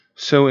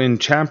So in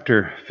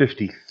chapter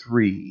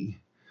 53,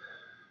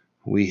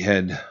 we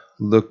had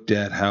looked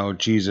at how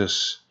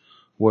Jesus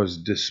was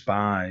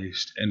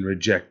despised and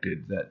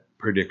rejected. That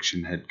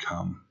prediction had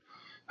come,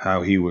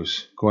 how he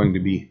was going to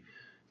be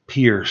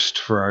pierced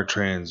for our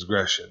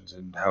transgressions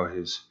and how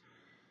his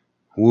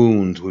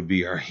wounds would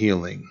be our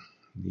healing,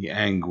 the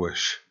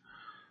anguish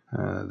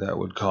that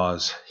would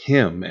cause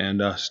him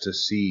and us to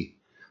see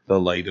the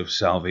light of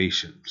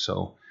salvation.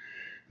 So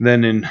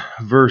then in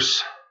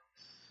verse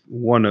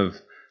 1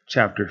 of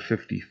chapter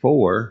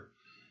 54,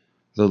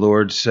 the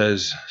Lord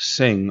says,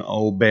 "Sing,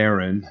 O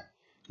barren,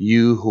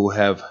 you who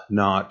have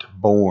not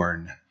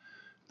borne.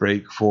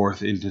 Break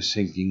forth into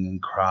singing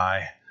and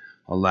cry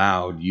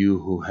aloud, you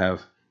who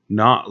have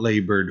not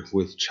labored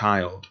with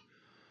child.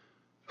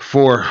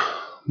 For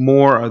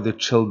more are the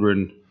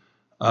children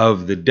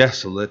of the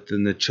desolate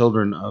than the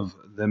children of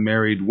the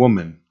married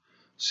woman,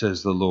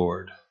 says the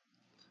Lord.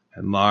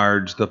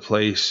 Enlarge the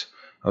place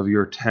of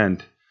your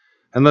tent,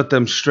 and let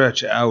them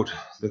stretch out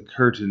the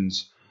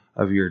curtains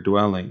of your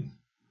dwelling.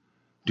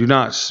 Do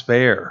not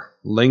spare,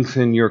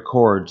 lengthen your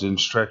cords and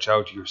stretch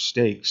out your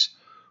stakes,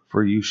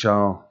 for you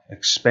shall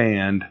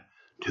expand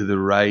to the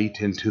right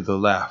and to the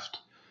left,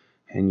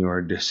 and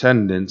your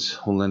descendants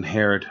will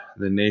inherit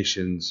the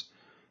nations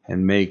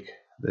and make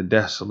the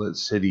desolate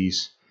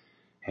cities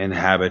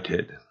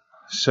inhabited."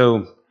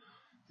 So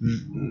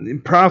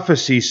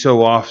prophecy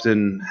so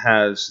often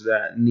has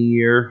that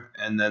near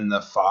and then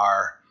the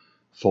far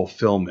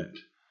fulfillment.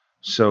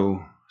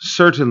 So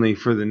certainly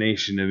for the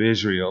nation of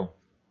Israel,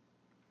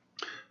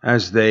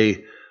 as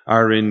they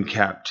are in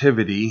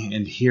captivity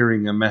and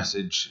hearing a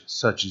message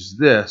such as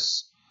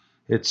this,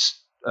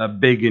 it's a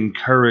big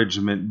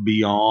encouragement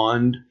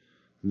beyond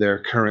their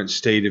current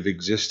state of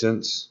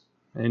existence.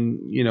 And,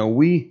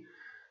 we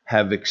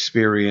have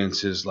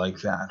experiences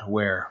like that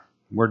where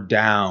we're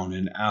down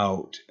and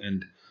out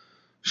and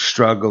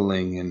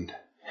struggling and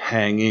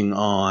hanging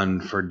on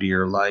for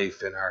dear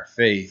life in our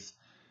faith.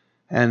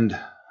 And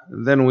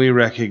then we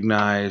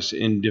recognize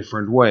in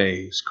different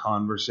ways,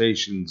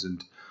 conversations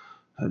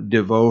and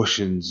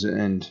devotions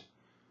and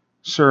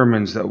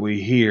sermons that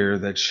we hear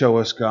that show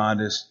us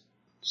God is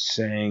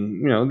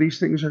saying, these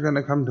things are going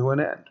to come to an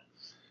end.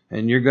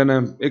 And you're going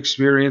to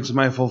experience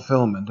my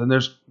fulfillment. And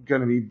there's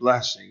going to be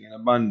blessing and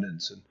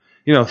abundance. And,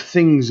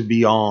 things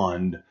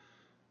beyond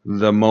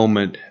the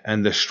moment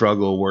and the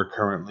struggle we're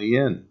currently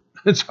in.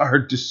 It's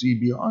hard to see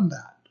beyond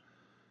that.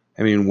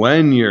 I mean,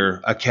 when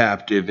you're a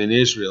captive in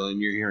Israel and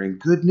you're hearing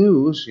good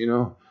news,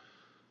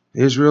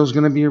 Israel's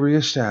going to be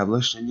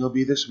reestablished and you'll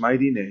be this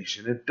mighty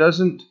nation, it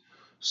doesn't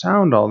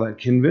sound all that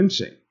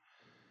convincing.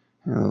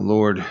 The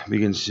Lord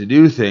begins to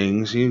do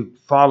things. You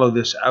follow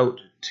this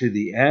out to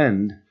the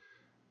end,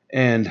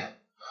 and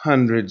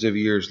hundreds of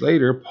years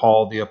later,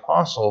 Paul the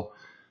Apostle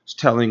is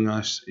telling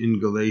us in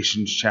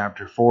Galatians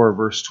chapter 4,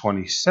 verse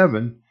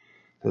 27,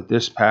 that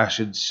this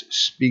passage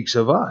speaks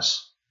of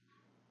us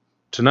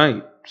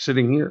tonight,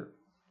 sitting here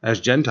as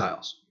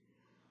Gentiles.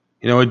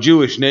 A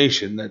Jewish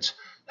nation that's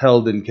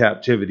held in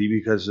captivity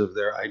because of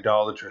their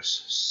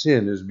idolatrous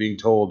sin is being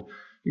told,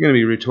 you're going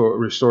to be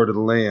restored to the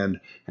land,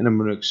 and I'm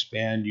going to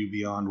expand you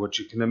beyond what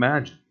you can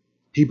imagine.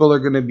 People are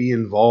going to be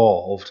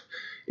involved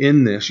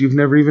in this you've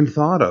never even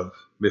thought of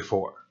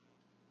before.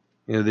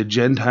 The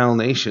Gentile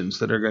nations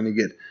that are going to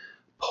get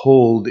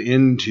pulled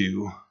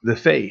into the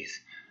faith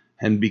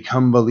and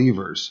become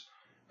believers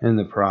in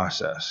the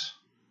process.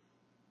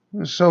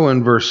 So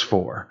in verse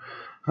 4,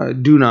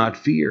 do not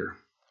fear,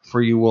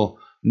 for you will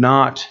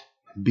not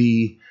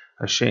be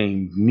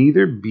ashamed,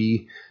 neither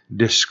be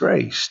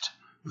disgraced,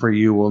 for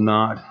you will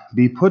not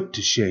be put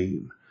to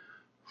shame.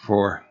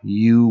 For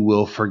you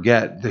will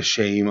forget the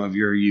shame of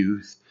your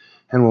youth,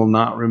 and will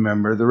not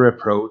remember the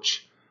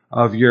reproach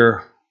of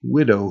your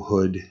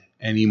widowhood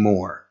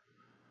anymore.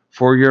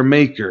 For your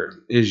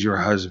Maker is your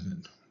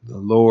husband, the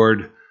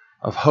Lord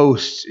of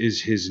hosts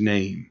is his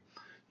name.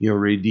 Your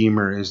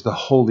Redeemer is the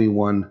Holy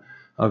One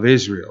of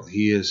Israel.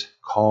 He is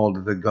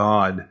called the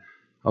God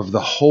of the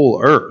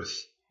whole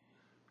earth.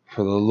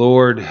 For the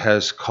Lord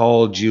has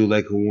called you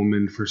like a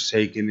woman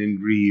forsaken and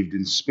grieved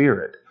in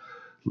spirit,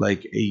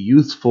 like a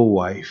youthful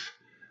wife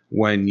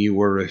when you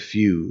were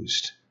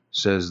refused,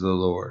 says the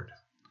Lord.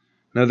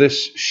 Now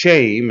this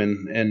shame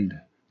and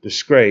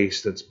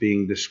disgrace that's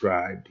being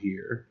described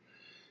here,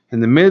 in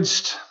the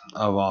midst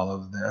of all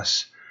of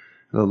this,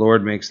 the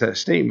Lord makes that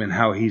statement,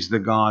 how he's the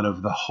God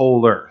of the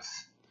whole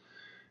earth.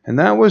 And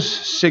that was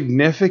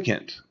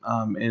significant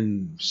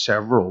in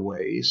several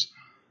ways.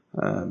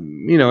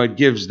 It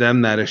gives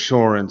them that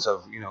assurance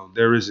of,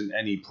 there isn't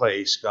any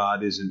place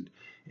God isn't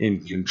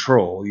in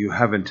control. You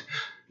haven't,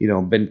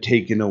 been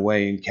taken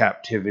away in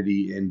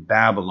captivity in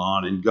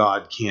Babylon and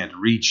God can't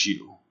reach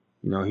you.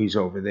 He's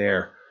over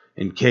there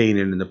in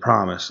Canaan in the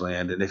promised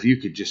land. And if you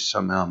could just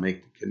somehow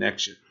make the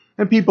connection.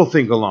 And people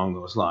think along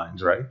those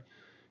lines, right?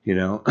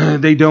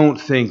 They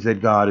don't think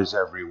that God is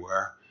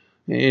everywhere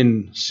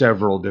in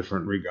several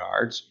different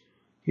regards.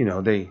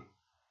 They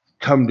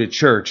come to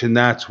church and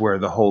that's where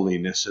the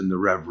holiness and the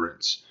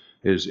reverence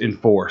is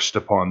enforced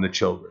upon the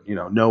children.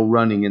 No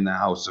running in the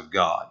house of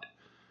God.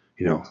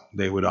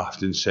 They would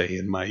often say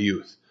in my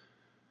youth.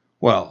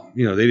 Well,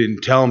 they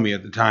didn't tell me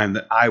at the time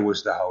that I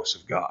was the house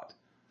of God.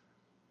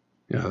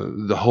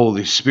 The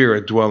Holy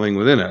Spirit dwelling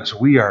within us.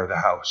 We are the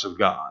house of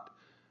God.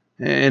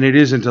 And it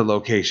isn't a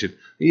location.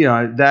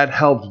 That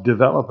helped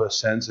develop a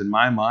sense in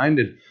my mind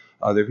and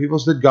other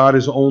people's that God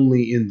is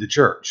only in the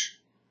church.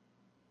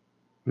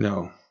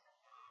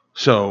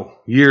 So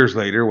years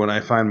later, when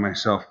I find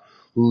myself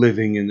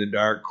living in the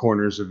dark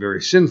corners of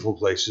very sinful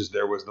places,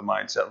 there was the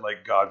mindset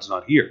like God's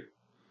not here.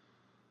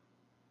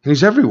 And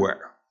he's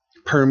everywhere.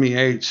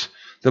 Permeates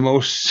the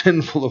most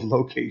sinful of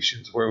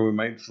locations where we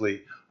might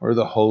flee, or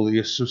the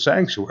holiest of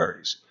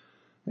sanctuaries.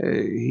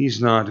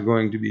 He's not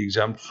going to be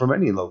exempt from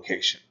any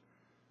location.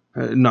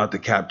 Not the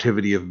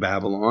captivity of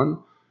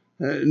Babylon,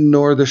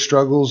 nor the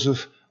struggles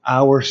of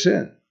our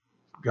sin.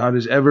 God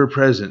is ever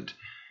present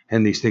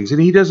in these things. And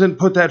he doesn't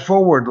put that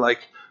forward like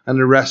an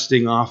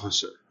arresting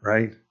officer,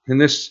 right? In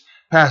this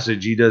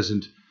passage, he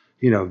doesn't,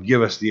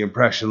 give us the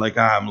impression like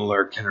I'm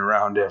lurking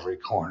around every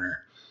corner.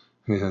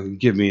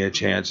 Give me a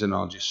chance and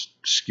I'll just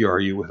skewer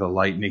you with a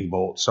lightning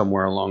bolt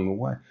somewhere along the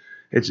way.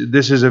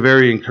 This is a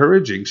very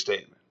encouraging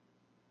statement.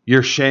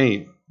 Your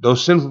shame,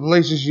 those sinful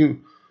places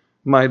you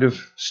might have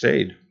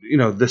stayed,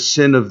 the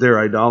sin of their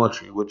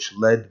idolatry, which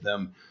led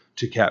them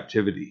to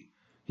captivity,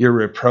 your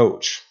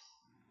reproach.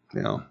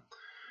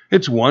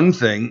 It's one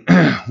thing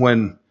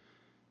when,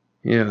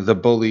 the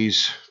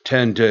bullies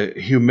tend to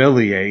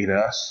humiliate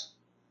us.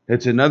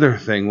 It's another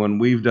thing when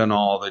we've done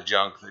all the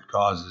junk that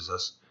causes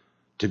us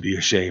to be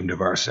ashamed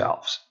of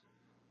ourselves.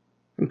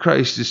 And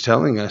Christ is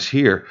telling us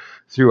here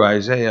through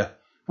Isaiah,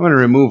 I'm going to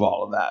remove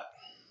all of that.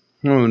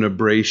 I'm going to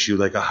embrace you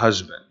like a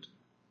husband.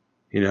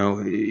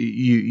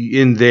 You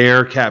in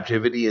their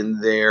captivity, in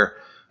their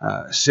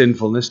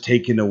sinfulness,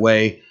 taken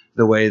away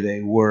the way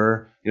they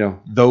were.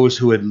 Those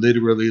who had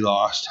literally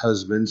lost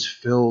husbands,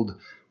 filled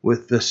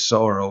with the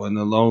sorrow and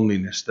the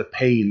loneliness, the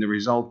pain, the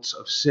results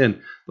of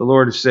sin. The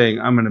Lord is saying,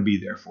 I'm going to be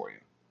there for you.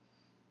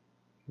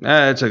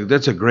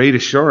 That's a great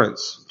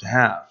assurance to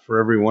have for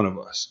every one of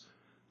us.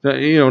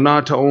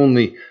 Not to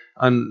only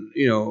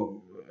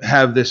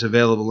have this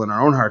available in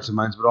our own hearts and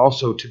minds, but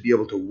also to be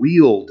able to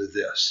wield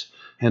this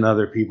in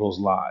other people's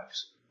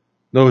lives.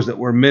 Those that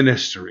we're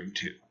ministering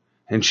to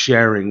and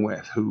sharing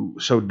with, who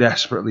so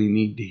desperately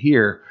need to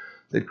hear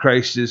that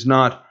Christ is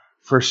not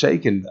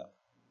forsaken them,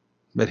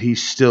 but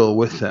he's still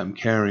with them,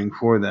 caring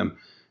for them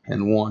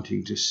and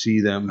wanting to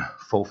see them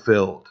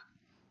fulfilled.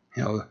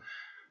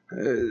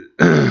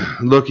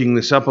 Looking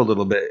this up a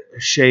little bit,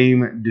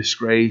 shame,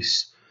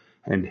 disgrace,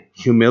 and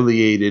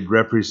humiliated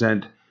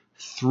represent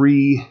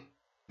 3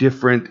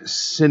 different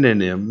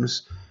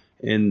synonyms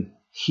in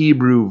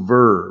Hebrew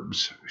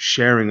verbs,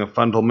 sharing a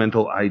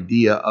fundamental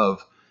idea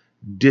of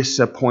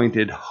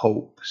disappointed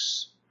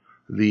hopes,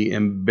 the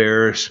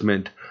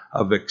embarrassment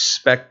of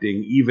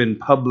expecting, even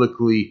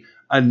publicly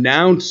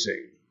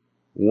announcing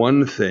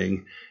one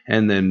thing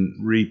and then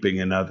reaping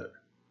another.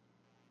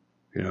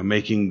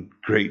 Making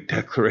great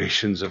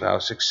declarations of how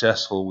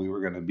successful we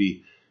were going to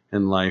be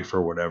in life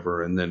or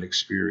whatever, and then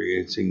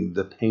experiencing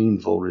the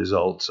painful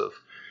results of,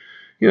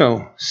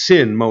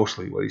 sin,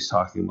 mostly what he's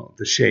talking about,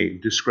 the shame,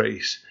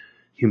 disgrace,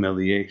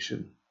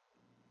 humiliation.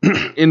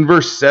 In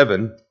verse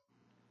 7,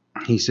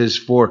 he says,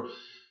 for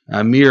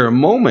a mere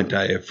moment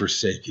I have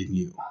forsaken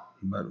you,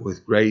 but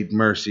with great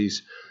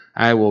mercies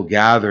I will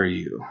gather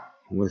you.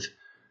 With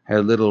a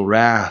little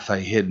wrath I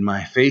hid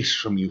my face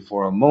from you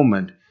for a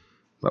moment,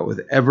 but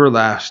with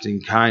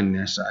everlasting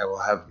kindness I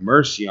will have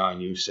mercy on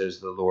you, says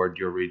the Lord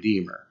your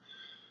Redeemer.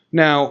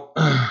 Now,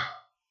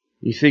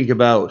 you think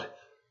about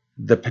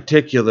the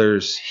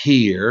particulars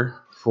here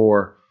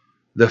for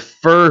the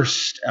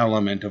first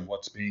element of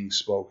what's being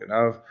spoken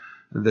of,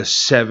 the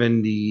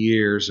 70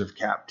 years of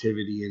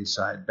captivity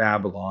inside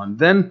Babylon.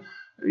 Then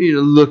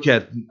look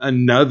at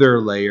another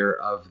layer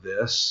of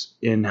this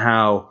in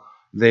how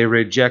they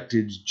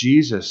rejected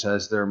Jesus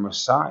as their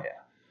Messiah,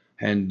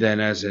 and then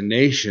as a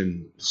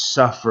nation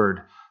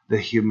suffered the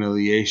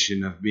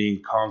humiliation of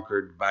being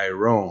conquered by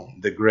Rome,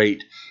 the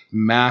great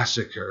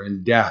massacre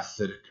and death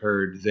that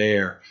occurred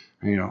there,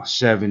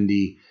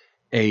 70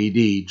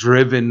 AD,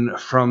 driven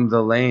from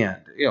the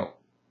land,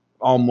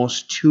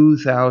 almost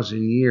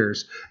 2,000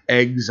 years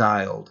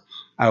exiled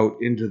out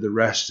into the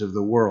rest of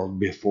the world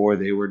before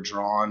they were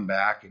drawn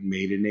back and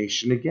made a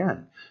nation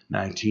again,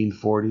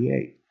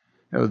 1948.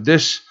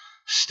 This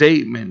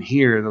statement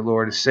here, the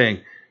Lord is saying,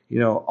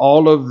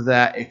 all of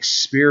that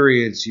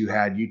experience you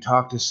had, you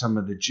talk to some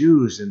of the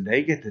Jews and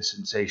they get the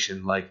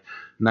sensation like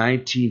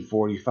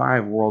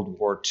 1945, World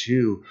War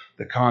II,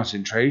 the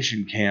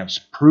concentration camps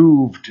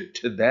proved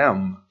to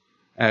them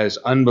as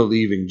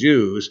unbelieving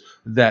Jews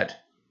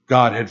that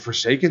God had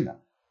forsaken them.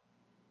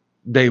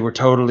 They were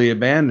totally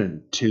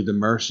abandoned to the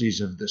mercies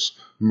of this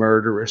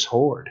murderous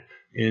horde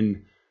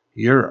in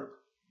Europe.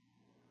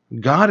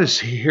 God is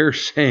here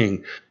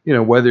saying,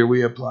 whether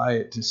we apply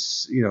it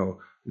to,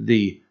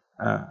 the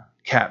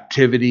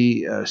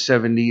captivity,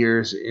 70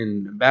 years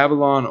in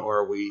Babylon,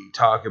 or we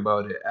talk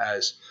about it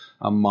as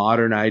a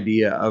modern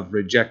idea of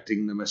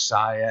rejecting the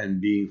Messiah and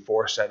being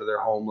forced out of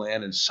their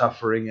homeland and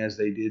suffering as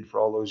they did for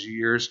all those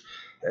years,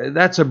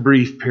 that's a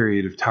brief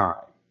period of time.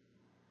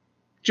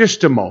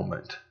 Just a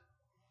moment.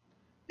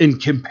 In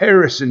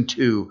comparison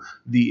to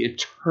the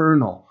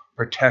eternal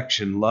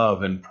protection,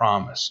 love, and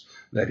promise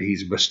that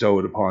he's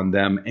bestowed upon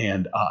them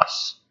and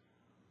us.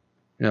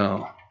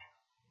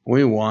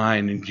 We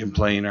whine and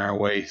complain our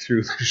way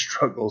through the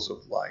struggles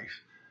of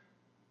life.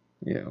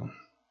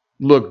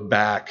 Look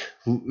back,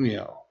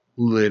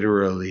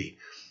 literally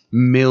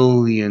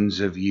millions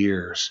of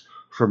years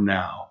from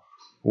now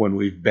when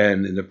we've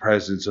been in the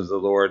presence of the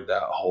Lord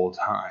that whole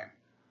time.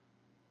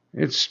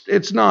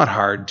 It's not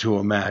hard to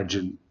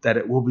imagine that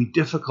it will be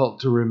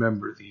difficult to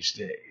remember these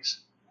days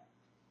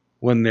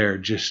when they're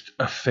just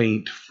a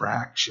faint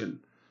fraction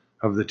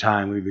of the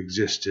time we've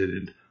existed,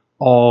 and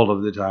all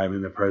of the time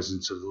in the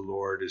presence of the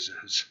Lord is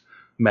as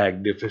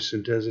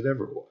magnificent as it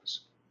ever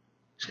was.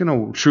 He's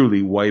going to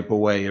truly wipe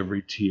away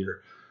every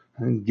tear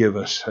and give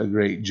us a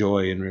great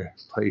joy in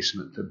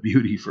replacement, the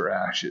beauty for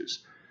ashes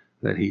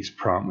that he's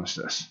promised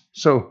us.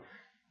 So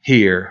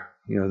here,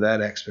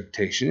 that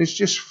expectation is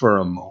just for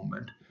a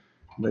moment.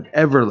 But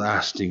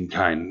everlasting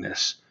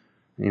kindness,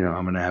 I'm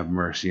going to have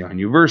mercy on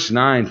you. Verse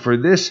 9, for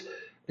this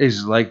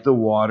is like the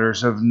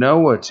waters of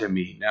Noah to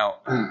me. Now,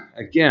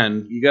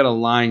 again, you got to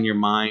line your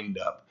mind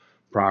up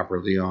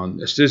properly on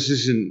this. This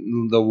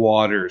isn't the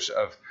waters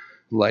of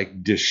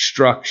like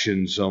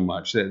destruction so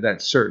much.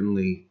 That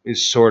certainly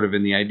is sort of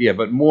in the idea,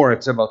 but more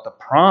it's about the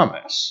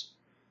promise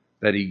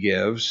that he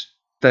gives,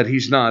 that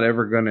he's not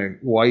ever going to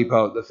wipe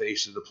out the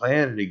face of the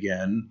planet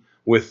again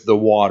with the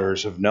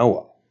waters of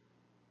Noah.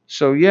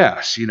 So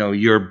yes,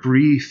 your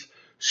brief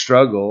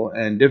struggle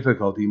and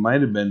difficulty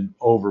might have been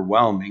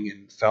overwhelming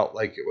and felt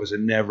like it was a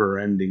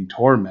never-ending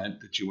torment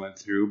that you went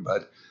through.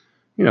 But,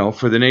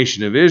 for the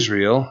nation of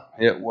Israel,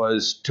 it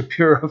was to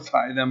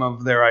purify them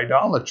of their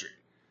idolatry.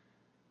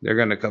 They're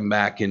going to come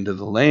back into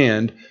the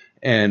land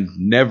and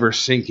never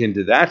sink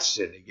into that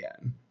sin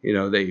again.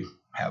 They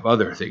have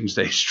other things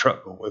they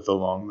struggle with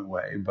along the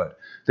way, but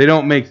they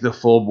don't make the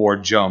full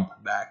board jump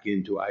back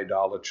into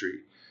idolatry.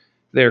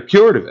 They're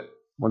cured of it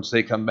once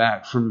they come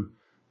back from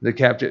the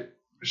captive.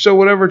 So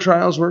whatever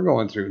trials we're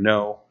going through,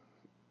 no,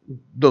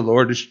 the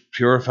Lord is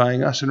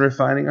purifying us and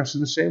refining us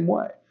in the same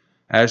way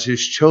as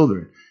his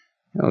children.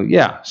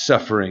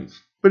 Suffering,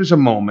 but it's a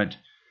moment.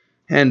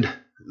 And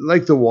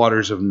like the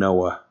waters of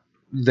Noah,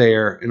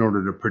 there in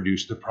order to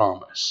produce the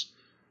promise.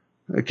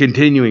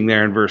 Continuing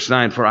there in verse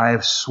 9, for I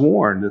have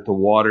sworn that the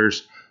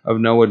waters of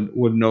Noah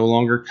would no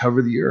longer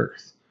cover the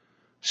earth.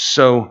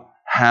 So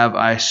have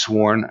I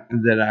sworn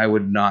that I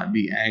would not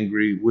be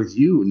angry with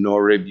you,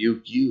 nor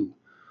rebuke you.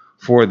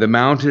 For the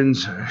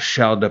mountains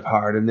shall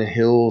depart, and the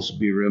hills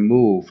be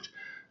removed,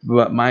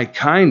 but my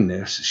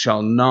kindness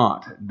shall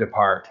not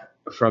depart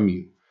from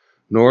you,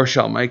 nor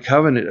shall my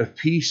covenant of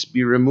peace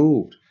be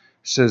removed,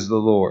 says the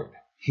Lord,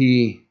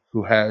 he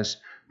who has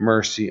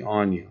mercy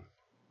on you.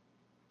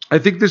 I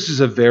think this is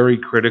a very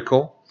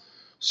critical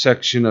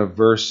section of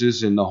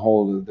verses in the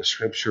whole of the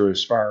scripture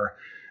as far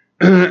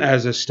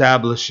as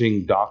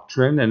establishing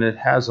doctrine, and it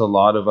has a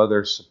lot of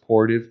other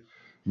supportive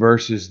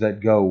verses that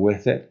go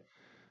with it.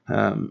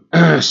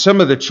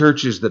 Some of the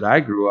churches that I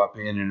grew up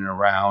in and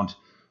around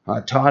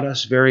taught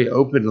us very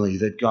openly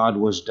that God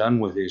was done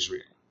with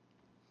Israel,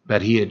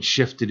 that he had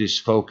shifted his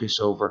focus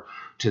over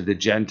to the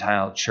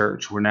Gentile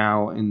church. We're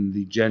now in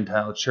the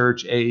Gentile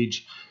church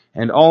age,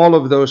 and all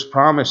of those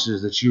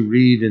promises that you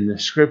read in the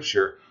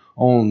scripture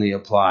only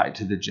apply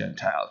to the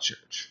Gentile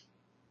church.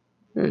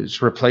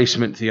 It's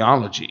replacement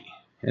theology,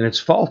 and it's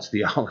false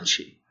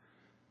theology.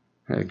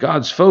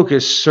 God's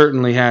focus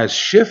certainly has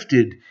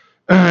shifted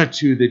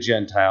to the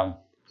Gentile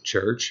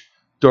church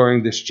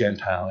during this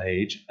Gentile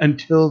age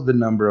until the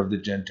number of the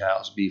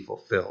Gentiles be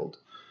fulfilled.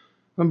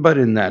 But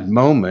in that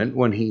moment,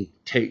 when he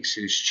takes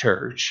his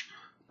church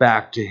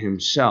back to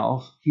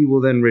himself, he will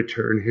then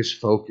return his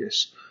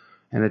focus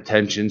and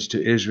attentions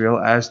to Israel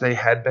as they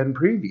had been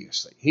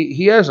previously.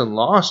 He hasn't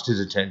lost his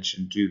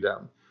attention to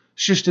them.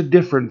 It's just a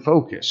different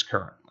focus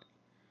currently.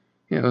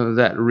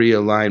 That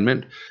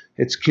realignment,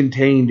 it's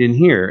contained in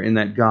here, in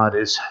that God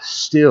is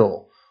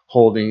still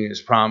holding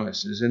his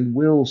promises and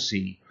will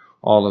see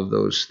all of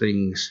those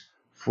things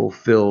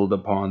fulfilled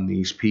upon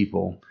these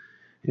people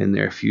in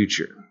their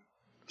future.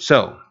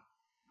 So,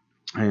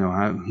 he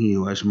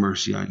who has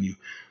mercy on you.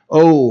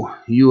 Oh,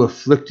 you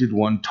afflicted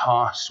one,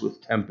 tossed with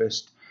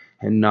tempest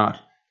and not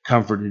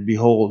comforted.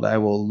 Behold, I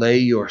will lay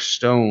your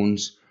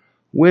stones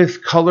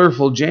with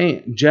colorful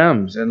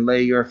gems and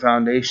lay your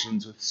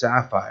foundations with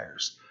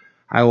sapphires.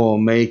 I will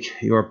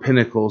make your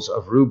pinnacles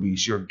of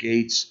rubies, your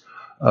gates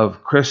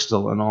of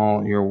crystal, and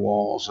all your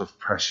walls of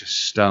precious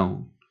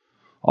stone.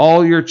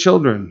 All your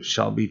children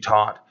shall be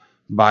taught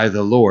by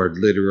the Lord,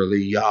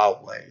 literally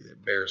Yahweh,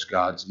 that bears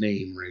God's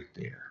name right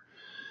there.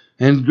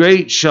 And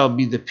great shall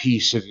be the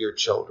peace of your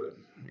children.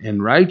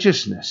 In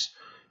righteousness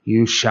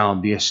you shall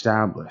be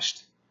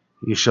established.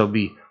 You shall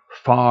be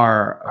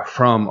far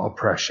from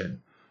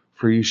oppression,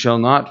 for you shall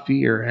not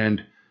fear,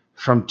 and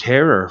from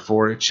terror,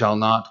 for it shall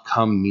not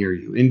come near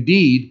you.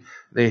 Indeed,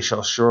 they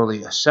shall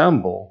surely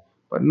assemble,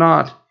 but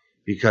not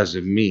because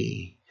of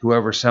me.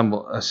 Whoever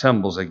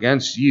assembles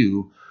against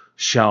you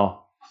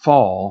shall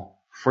fall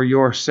for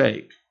your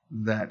sake.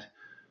 That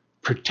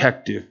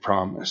protective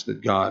promise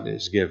that God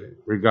is giving,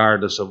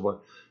 regardless of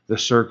what the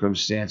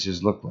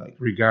circumstances look like,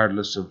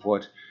 regardless of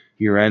what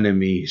your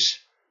enemies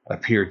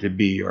appear to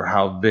be or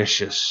how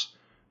vicious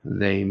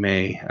they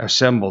may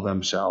assemble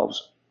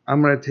themselves.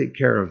 I'm going to take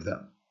care of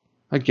them.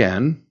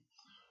 Again,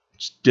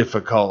 it's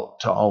difficult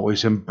to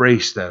always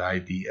embrace that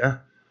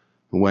idea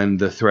when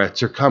the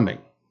threats are coming,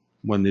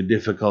 when the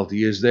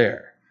difficulty is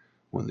there,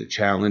 when the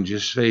challenge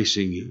is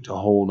facing you, to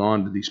hold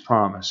on to these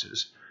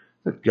promises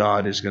that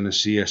God is going to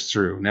see us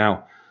through.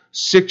 Now,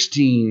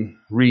 16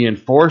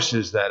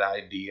 reinforces that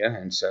idea,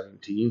 and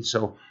 17.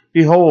 So,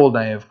 behold,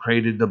 I have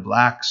created the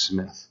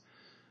blacksmith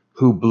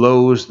who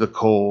blows the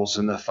coals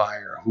in the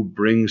fire, who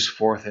brings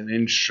forth an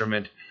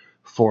instrument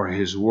for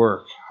his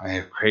work. I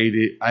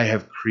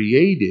have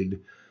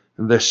created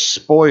the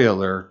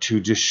spoiler to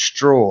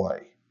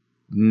destroy.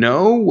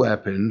 No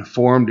weapon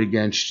formed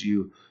against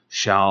you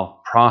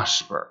shall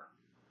prosper.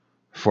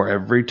 For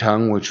every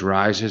tongue which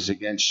rises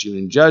against you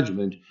in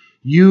judgment,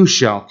 you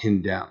shall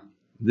condemn.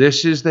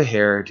 This is the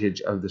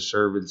heritage of the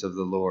servants of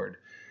the Lord,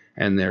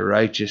 and their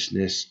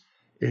righteousness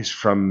is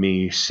from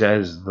me,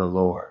 says the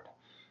Lord.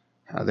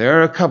 Now, there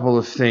are a couple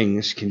of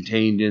things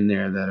contained in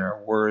there that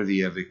are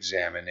worthy of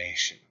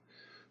examination.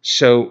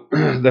 So,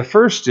 the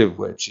first of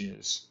which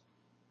is,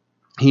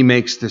 he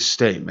makes this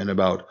statement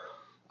about,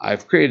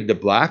 I've created a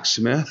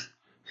blacksmith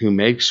who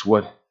makes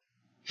what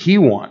he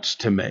wants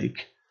to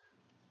make.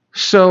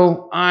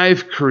 So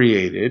I've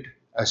created,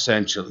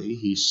 essentially,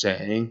 he's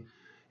saying,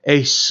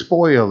 a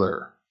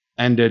spoiler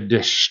and a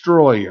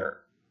destroyer.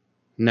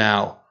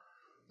 Now,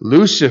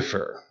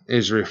 Lucifer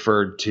is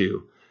referred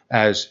to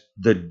as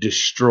the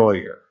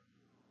destroyer,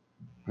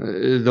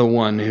 the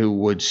one who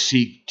would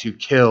seek to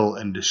kill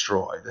and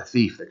destroy, the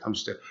thief that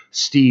comes to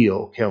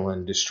steal, kill,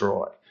 and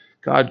destroy.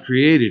 God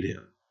created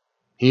him.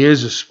 He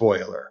is a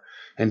spoiler,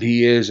 and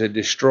he is a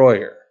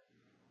destroyer.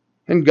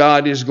 And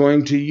God is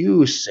going to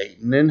use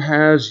Satan and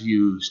has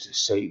used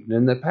Satan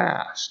in the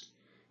past.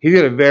 He's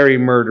got a very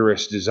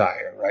murderous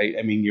desire, right?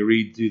 I mean, you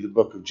read through the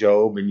book of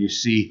Job and you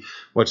see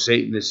what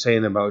Satan is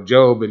saying about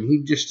Job, and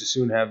he'd just as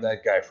soon have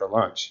that guy for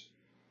lunch.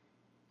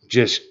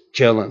 Just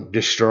kill him,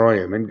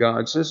 destroy him. And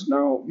God says,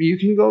 no, you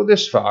can go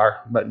this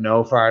far, but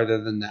no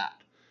farther than that.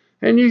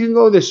 And you can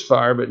go this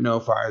far, but no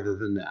farther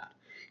than that.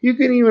 You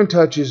can even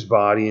touch his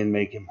body and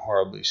make him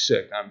horribly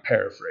sick. I'm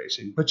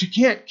paraphrasing, but you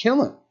can't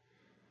kill him.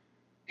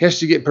 He has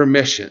to get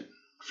permission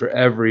for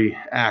every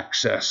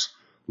access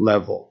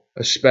level,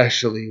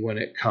 especially when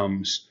it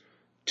comes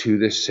to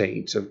the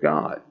saints of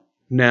God.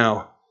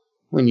 Now,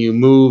 when you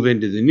move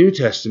into the New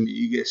Testament,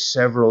 you get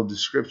several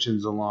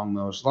descriptions along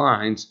those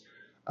lines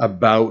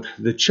about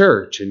the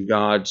church and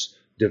God's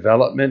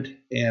development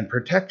and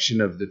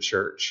protection of the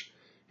church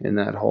in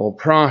that whole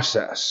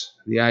process.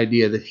 The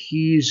idea that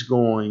he's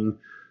going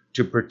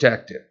to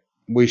protect it.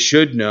 We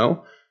should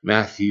know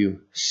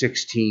Matthew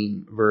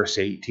 16, verse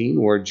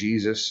 18, where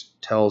Jesus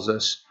tells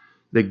us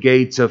the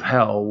gates of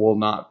hell will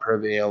not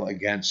prevail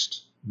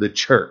against the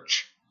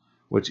church,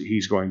 which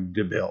he's going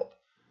to build.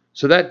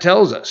 So that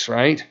tells us,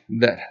 right,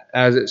 that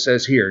as it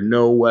says here,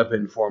 no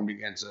weapon formed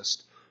against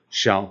us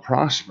shall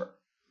prosper.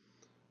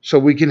 So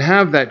we can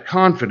have that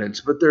confidence,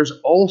 but there's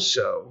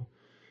also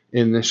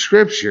in the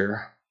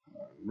scripture,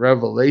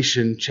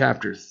 Revelation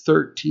chapter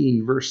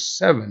 13, verse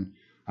 7,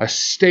 a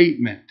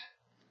statement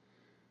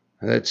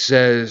that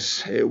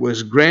says it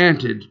was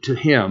granted to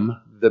him,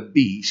 the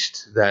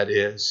beast, that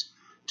is,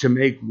 to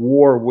make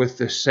war with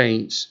the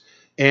saints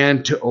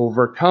and to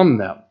overcome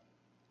them.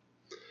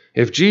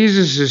 If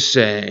Jesus is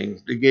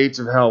saying the gates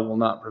of hell will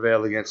not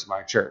prevail against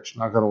my church, I'm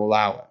not going to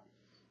allow it.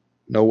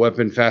 No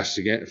weapon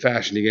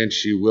fashioned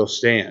against you will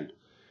stand.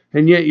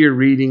 And yet you're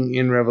reading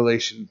in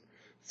Revelation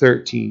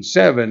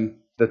 13:7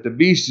 that the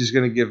beast is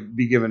going to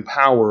be given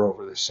power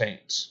over the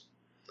saints.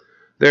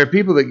 There are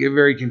people that get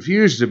very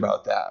confused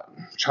about that,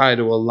 try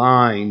to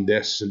align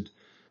this and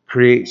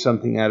create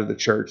something out of the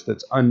church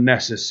that's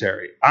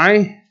unnecessary.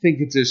 I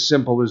think it's as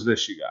simple as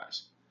this, you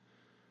guys.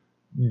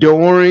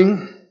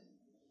 During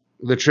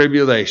the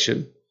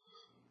tribulation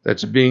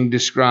that's being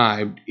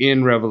described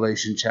in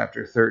Revelation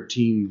chapter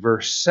 13,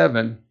 verse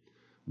 7,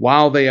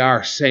 while they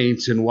are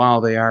saints and while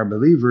they are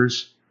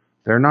believers,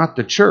 they're not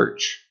the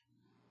church.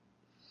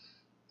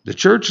 The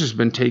church has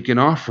been taken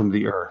off from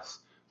the earth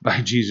by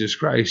Jesus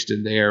Christ,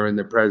 and they are in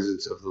the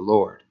presence of the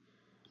Lord.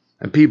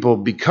 And people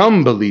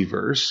become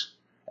believers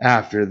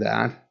after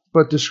that,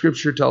 but the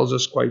scripture tells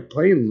us quite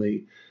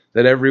plainly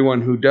that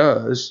everyone who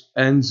does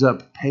ends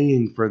up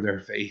paying for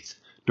their faith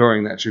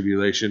during that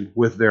tribulation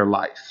with their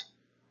life.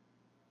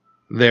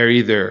 They're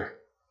either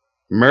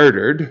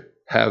murdered,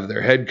 have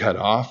their head cut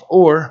off,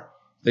 or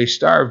they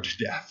starve to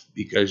death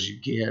because you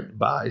can't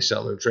buy,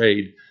 sell, or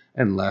trade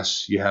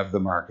unless you have the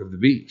mark of the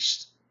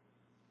beast.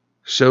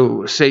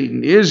 So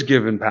Satan is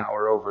given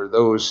power over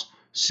those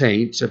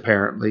saints,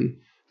 apparently,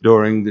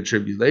 during the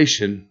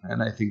tribulation.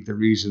 And I think the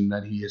reason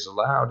that he is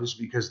allowed is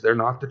because they're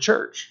not the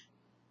church.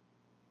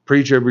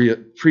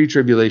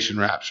 Pre-tribulation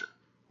rapture.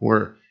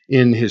 We're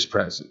in his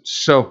presence.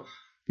 So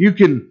you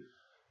can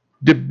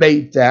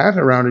debate that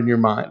around in your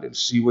mind and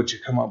see what you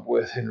come up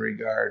with in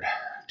regard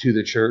to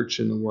the church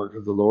and the work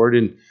of the Lord.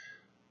 In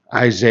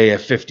Isaiah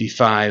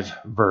 55,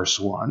 verse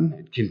 1,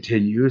 it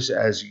continues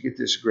as you get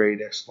this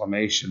great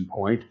exclamation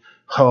point.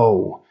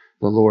 Ho,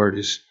 the Lord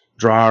is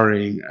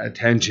drawing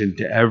attention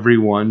to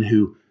everyone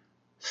who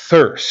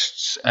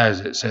thirsts,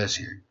 as it says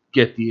here.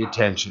 Get the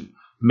attention.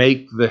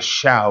 Make the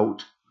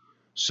shout,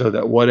 so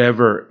that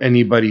whatever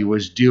anybody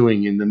was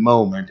doing in the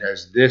moment,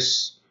 as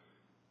this,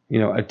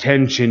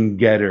 attention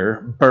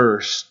getter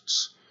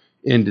bursts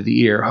into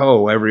the ear.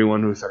 Ho,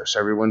 everyone who thirsts.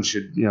 Everyone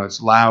should,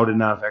 it's loud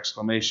enough,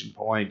 exclamation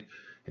point.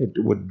 It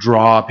would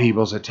draw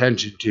people's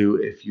attention to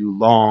if you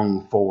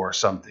long for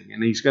something.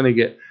 And he's going to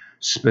get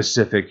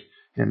specific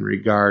in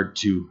regard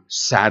to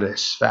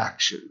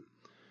satisfaction.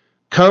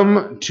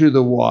 Come to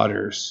the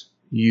waters,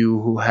 you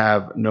who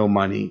have no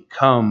money.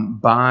 Come,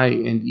 buy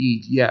and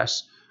eat.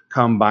 Yes,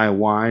 come buy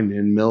wine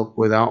and milk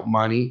without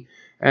money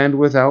and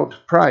without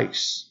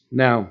price.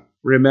 Now,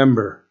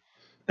 remember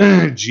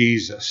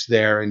Jesus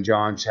there in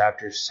John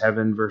chapter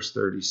 7, verse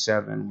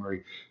 37, where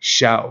he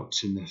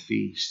shouts in the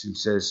feast and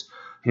says,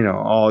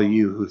 all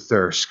you who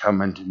thirst,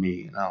 come unto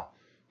me, and I'll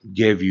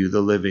give you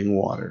the living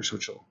waters,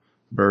 which will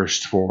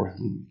burst forth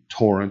in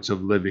torrents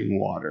of living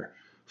water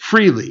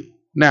freely.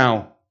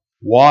 Now,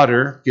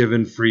 water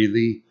given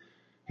freely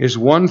is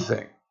one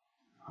thing,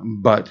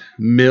 but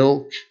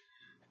milk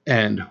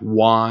and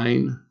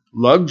wine,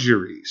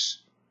 luxuries,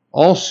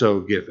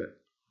 also given.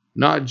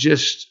 Not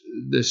just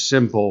the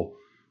simple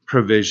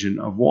provision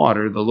of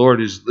water. The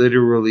Lord is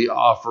literally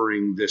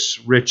offering this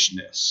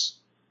richness.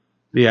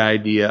 The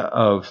idea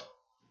of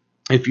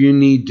if you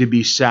need to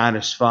be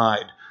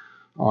satisfied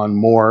on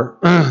more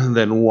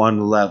than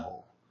one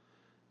level.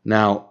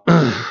 Now,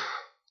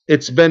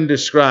 it's been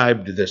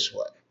described this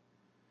way.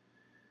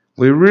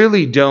 We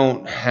really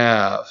don't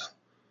have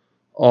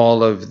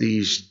all of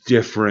these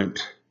different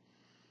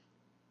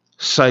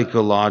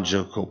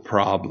psychological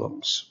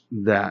problems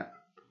that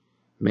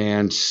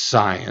man's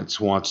science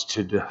wants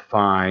to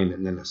define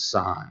and then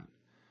assign.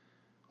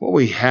 What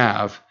we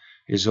have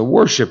is a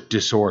worship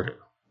disorder.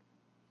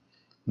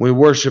 We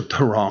worship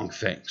the wrong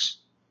things.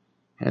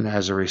 And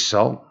as a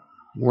result,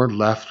 we're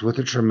left with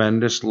a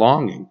tremendous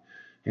longing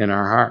in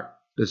our heart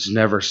that's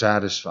never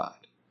satisfied.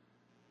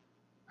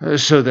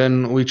 So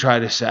then we try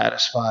to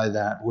satisfy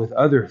that with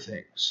other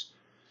things.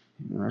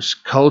 Our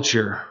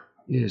culture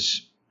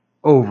is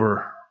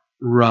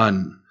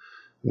overrun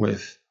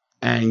with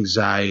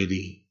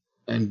anxiety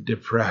and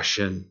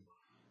depression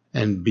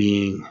and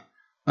being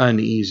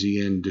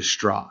uneasy and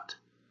distraught.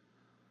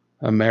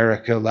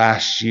 America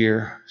last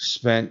year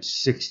spent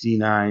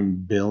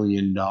 $69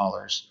 billion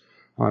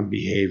on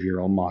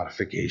behavioral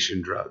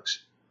modification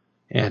drugs,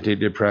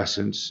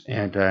 antidepressants,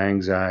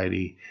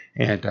 anti-anxiety,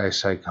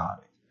 antipsychotic.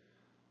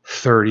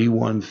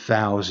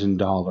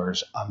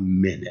 $31,000 a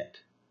minute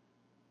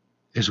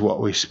is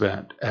what we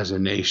spent as a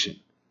nation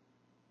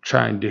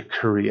trying to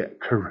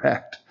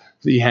correct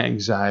the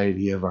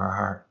anxiety of our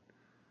heart.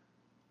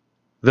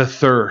 The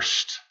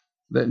thirst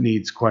that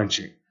needs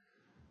quenching,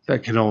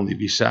 that can only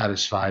be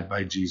satisfied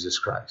by Jesus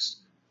Christ.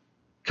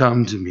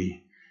 Come to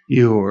me,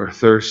 you who are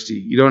thirsty.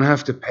 You don't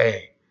have to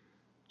pay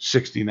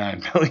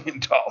 $69 billion,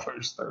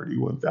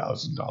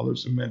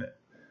 $31,000 a minute.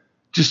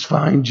 Just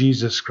find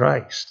Jesus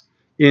Christ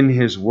in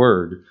his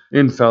word,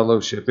 in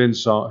fellowship, in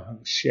song,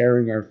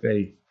 sharing our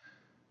faith,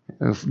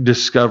 and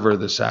discover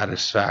the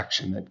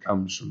satisfaction that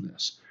comes from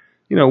this.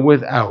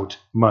 Without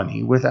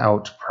money,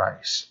 without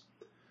price.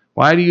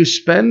 Why do you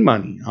spend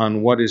money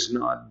on what is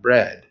not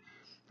bread,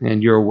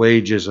 and your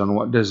wages on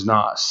what does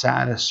not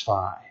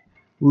satisfy?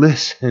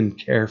 Listen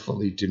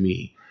carefully to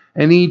me,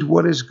 and eat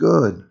what is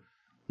good.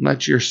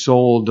 Let your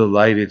soul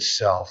delight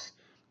itself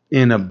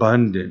in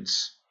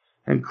abundance.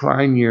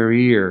 Incline your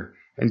ear,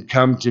 and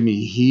come to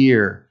me,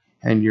 hear,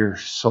 and your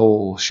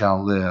soul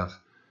shall live.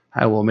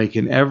 I will make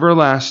an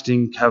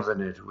everlasting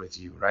covenant with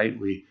you, right?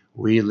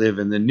 We live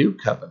in the new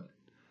covenant.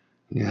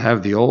 You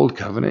have the old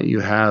covenant.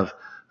 You have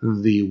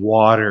the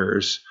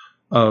waters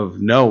of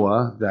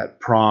Noah that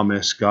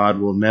promise God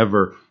will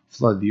never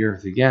flood the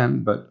earth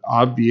again. But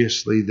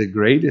obviously the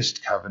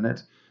greatest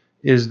covenant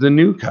is the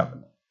new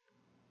covenant.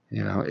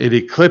 It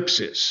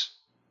eclipses.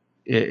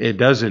 It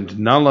doesn't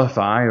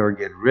nullify or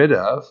get rid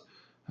of,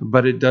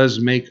 but it does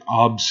make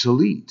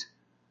obsolete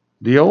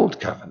the old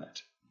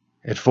covenant.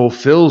 It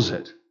fulfills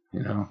it.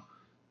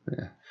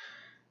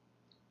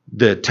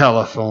 The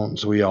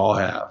telephones we all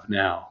have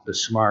now, the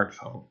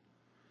smartphone.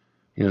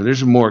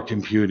 There's more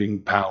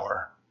computing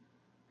power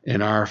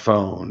in our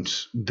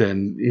phones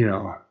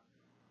than,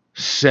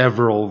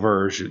 several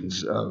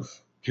versions of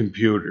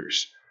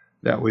computers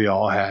that we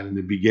all had in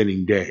the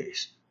beginning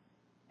days.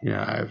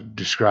 I've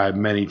described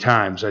many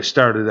times. I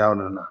started out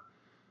on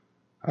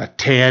a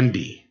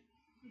Tandy,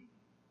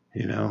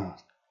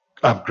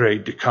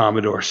 upgrade to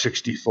Commodore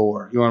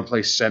 64. You want to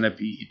play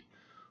Centipede?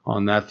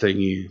 on that thing,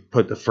 you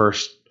put the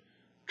first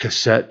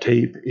cassette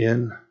tape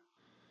in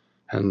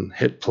and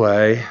hit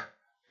play,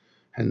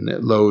 and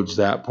it loads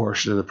that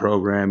portion of the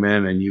program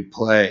in, and you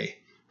play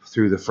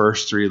through the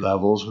first 3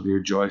 levels with your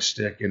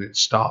joystick, and it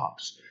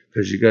stops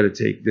because you got to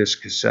take this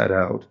cassette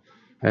out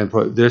and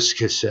put this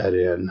cassette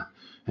in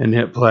and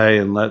hit play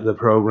and let the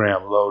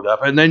program load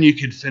up, and then you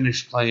could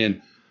finish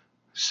playing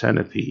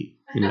Centipede.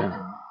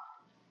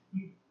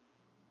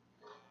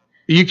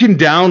 You can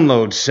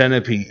download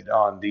Centipede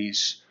on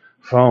these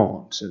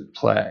phones and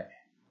play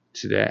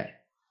today.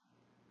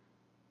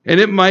 And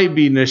it might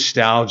be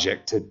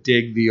nostalgic to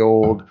dig the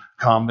old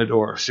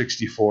Commodore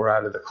 64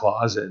 out of the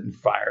closet and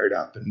fire it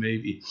up and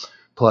maybe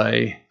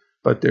play,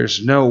 but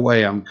there's no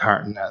way I'm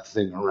carting that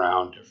thing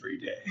around every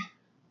day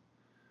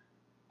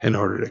in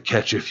order to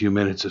catch a few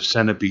minutes of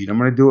Centipede. I'm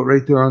going to do it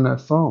right there on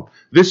that phone.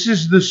 This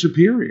is the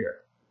superior,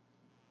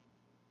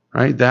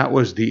 right? That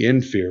was the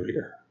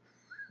inferior.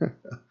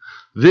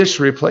 This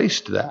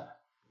replaced that.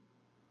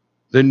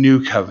 The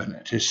new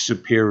covenant is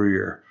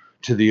superior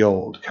to the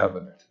old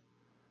covenant.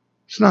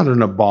 It's not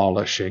an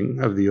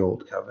abolishing of the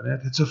old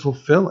covenant. It's a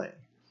fulfilling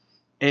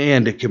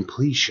and a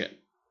completion.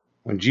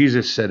 When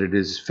Jesus said it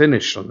is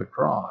finished on the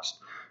cross,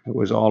 it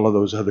was all of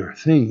those other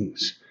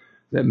things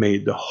that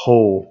made the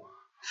whole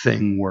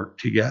thing work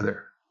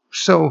together.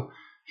 So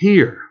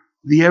here,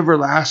 the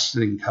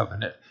everlasting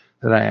covenant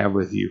that I have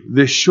with you,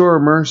 the sure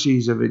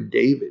mercies of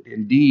David.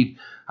 Indeed,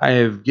 I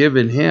have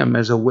given him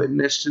as a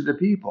witness to the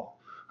people,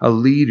 a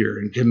leader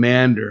and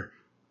commander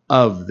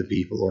of the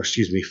people,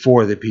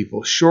 for the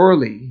people.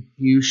 Surely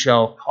you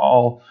shall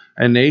call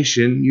a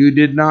nation you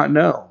did not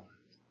know,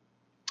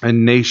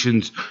 and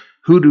nations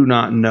who do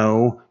not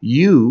know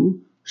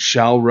you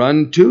shall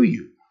run to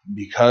you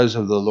because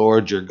of the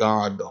Lord your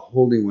God, the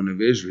Holy One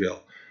of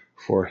Israel,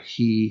 for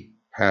he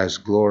has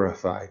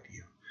glorified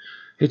you.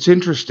 It's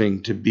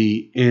interesting to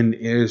be in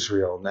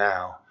Israel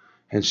now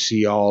and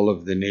see all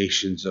of the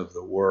nations of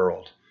the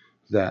world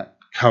that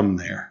come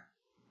there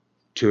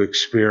to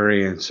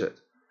experience it.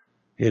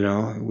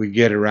 We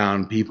get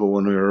around people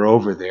when we were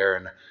over there,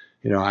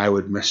 and, I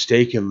would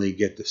mistakenly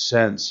get the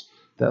sense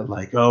that,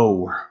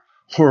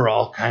 we're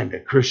all kind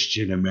of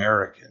Christian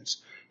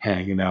Americans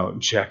hanging out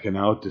and checking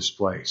out this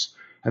place.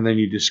 And then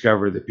you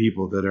discover the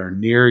people that are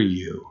near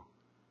you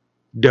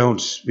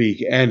don't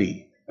speak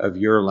any of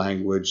your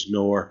language,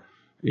 nor,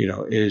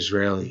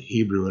 Israeli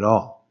Hebrew at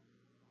all.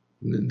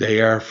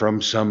 They are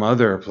from some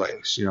other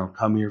place,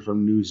 come here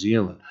from New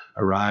Zealand,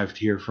 arrived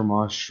here from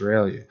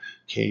Australia,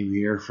 came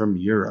here from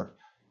Europe.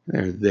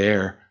 They're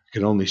there,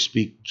 can only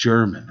speak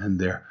German, and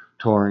they're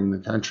touring the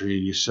country,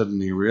 and you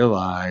suddenly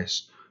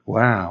realize,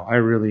 wow, I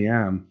really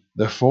am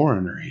the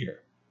foreigner here.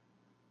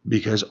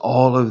 Because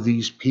all of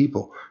these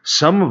people,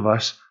 some of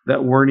us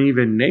that weren't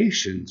even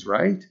nations,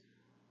 right?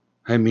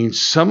 I mean,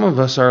 some of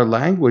us, our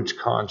language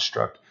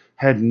construct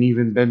hadn't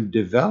even been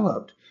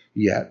developed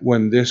yet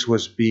when this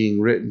was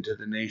being written to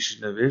the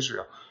nation of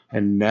Israel.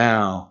 And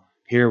now,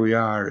 here we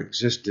are,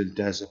 existent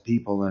as a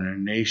people and a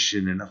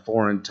nation in a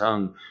foreign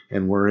tongue,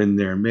 and we're in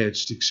their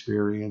midst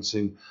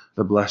experiencing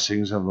the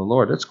blessings of the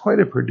Lord. That's quite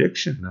a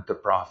prediction that the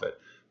prophet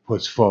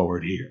puts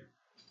forward here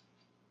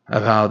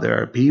of how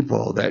there are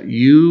people that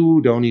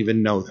you don't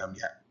even know them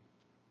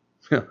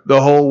yet.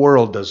 The whole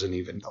world doesn't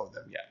even know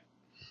them yet.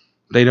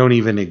 They don't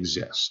even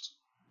exist.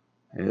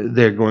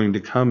 They're going to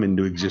come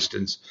into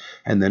existence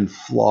and then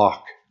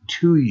flock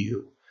to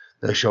you.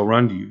 They shall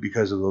run to you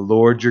because of the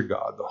Lord your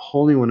God, the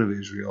Holy One of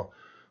Israel,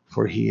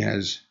 for he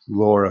has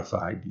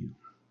glorified you.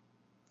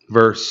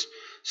 Verse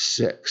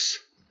 6.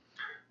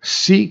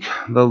 Seek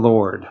the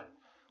Lord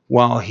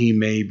while he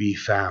may be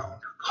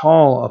found.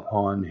 Call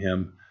upon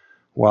him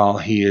while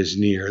he is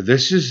near.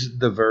 This is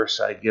the verse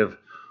I give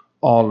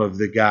all of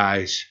the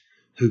guys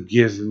who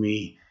give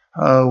me,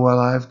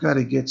 I've got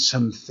to get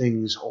some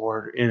things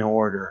in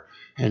order,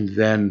 and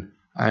then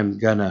I'm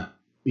gonna,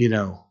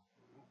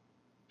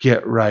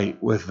 get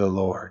right with the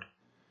Lord.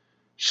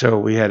 So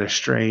we had a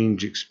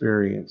strange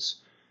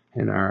experience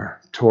in our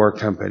tour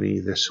company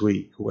this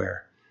week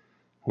where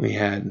we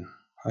had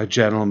a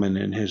gentleman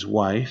and his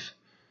wife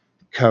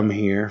come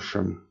here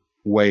from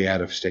way out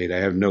of state.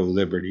 I have no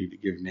liberty to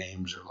give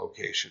names or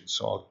locations,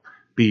 so I'll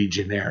be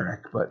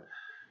generic, but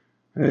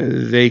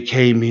they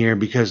came here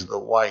because the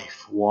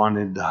wife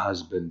wanted the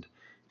husband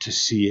to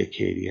see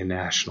Acadia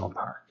National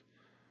Park.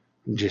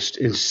 Just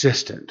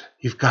insistent.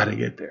 You've got to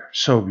get there.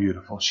 So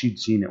beautiful. She'd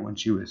seen it when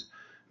she was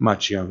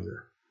much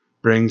younger.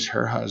 Brings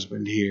her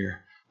husband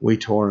here. We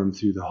tore him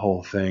through the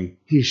whole thing.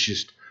 He's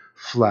just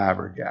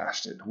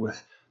flabbergasted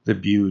with the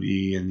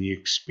beauty and the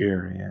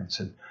experience.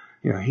 And,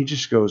 he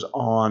just goes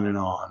on and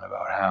on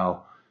about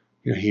how,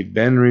 he'd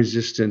been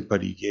resistant,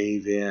 but he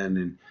gave in,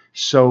 and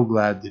so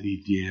glad that he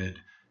did.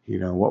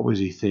 What was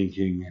he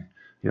thinking?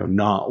 And,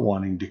 not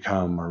wanting to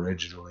come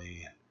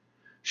originally.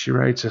 She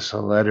writes us a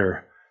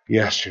letter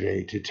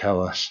yesterday to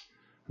tell us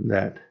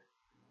that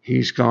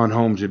he's gone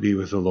home to be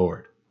with the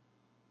Lord.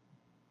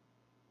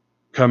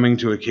 Coming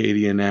to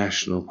Acadia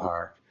National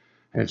Park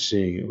and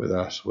seeing it with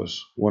us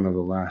was one of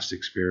the last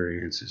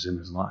experiences in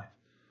his life.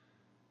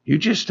 You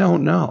just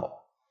don't know.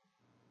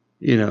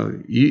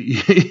 You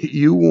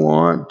you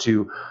want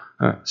to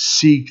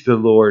seek the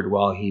Lord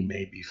while he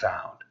may be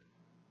found.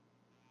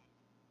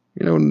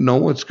 You don't know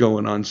what's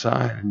going on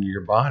inside in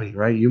your body,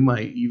 right? You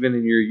might, even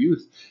in your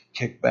youth,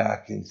 kick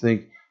back and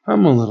think,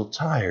 I'm a little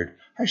tired.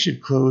 I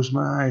should close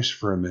my eyes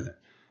for a minute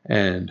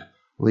and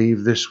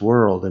leave this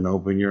world and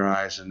open your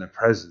eyes in the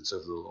presence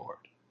of the Lord.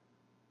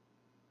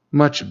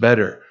 Much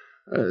better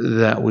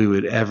that we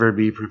would ever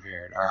be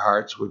prepared. Our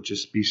hearts would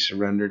just be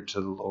surrendered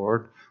to the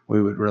Lord.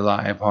 We would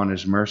rely upon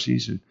his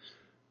mercies and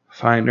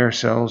find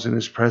ourselves in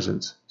his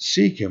presence.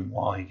 Seek him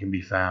while he can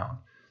be found.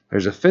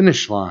 There's a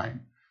finish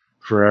line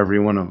for every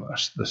one of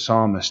us. The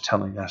psalmist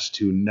telling us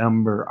to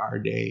number our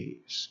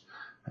days.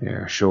 They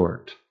are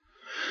short.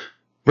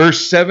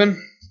 Verse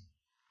 7,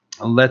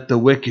 let the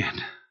wicked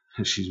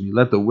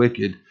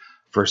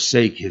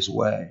forsake his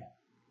way.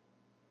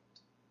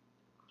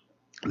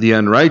 The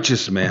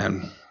unrighteous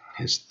man,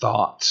 his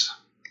thoughts,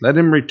 let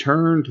him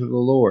return to the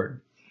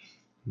Lord.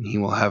 He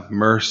will have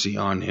mercy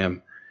on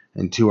him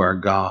and to our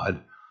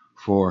God,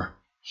 for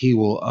he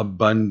will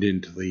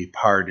abundantly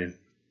pardon.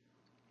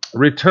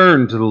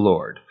 Return to the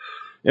Lord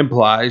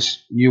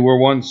implies you were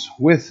once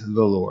with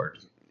the Lord.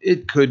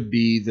 It could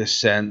be the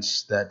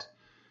sense that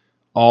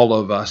all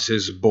of us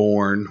is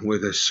born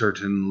with a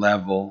certain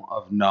level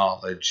of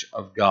knowledge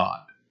of God.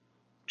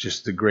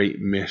 Just the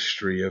great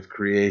mystery of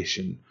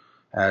creation,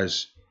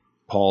 as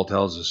Paul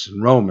tells us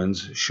in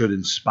Romans, should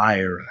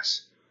inspire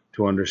us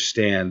to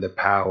understand the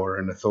power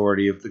and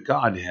authority of the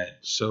Godhead.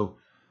 So,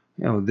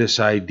 this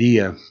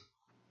idea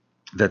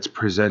that's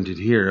presented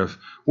here of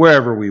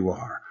wherever we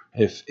are,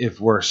 if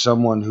we're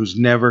someone who's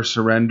never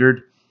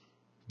surrendered,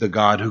 the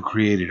God who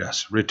created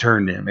us,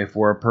 return to him. If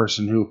we're a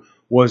person who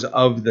was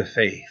of the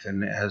faith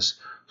and has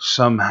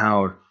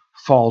somehow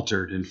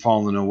faltered and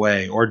fallen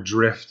away or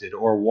drifted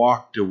or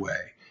walked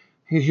away,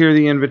 you hear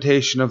the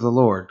invitation of the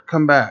Lord.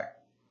 Come back.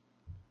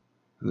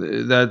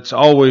 That's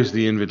always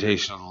the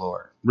invitation of the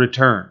Lord.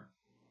 Return.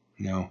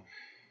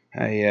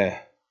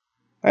 I've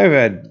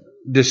had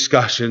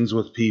discussions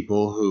with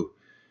people who,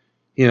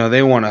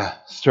 they want to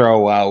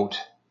throw out,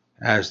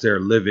 as they're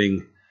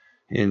living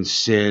in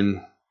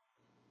sin,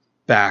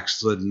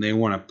 backslidden, they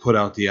want to put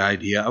out the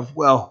idea of,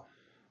 well,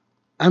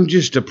 I'm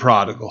just a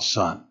prodigal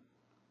son.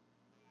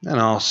 And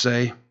I'll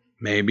say,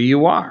 maybe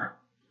you are.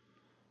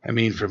 I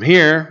mean, from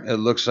here, it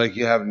looks like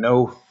you have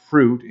no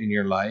fruit in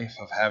your life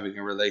of having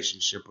a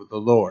relationship with the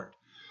Lord.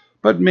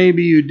 But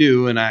maybe you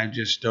do, and I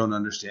just don't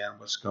understand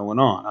what's going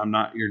on. I'm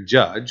not your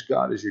judge.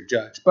 God is your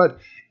judge. But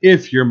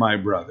if you're my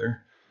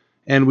brother,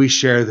 and we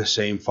share the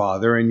same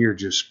father, and you're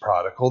just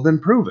prodigal, then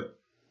prove it.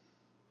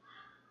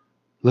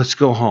 Let's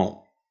go home.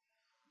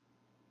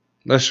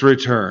 Let's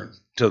return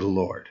to the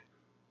Lord.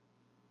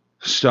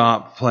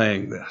 Stop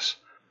playing this.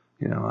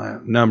 A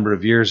number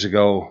of years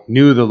ago,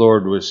 knew the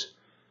Lord was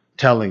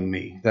telling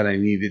me that I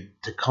needed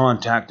to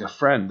contact a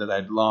friend that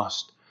I'd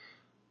lost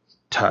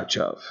touch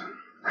of.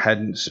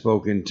 Hadn't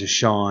spoken to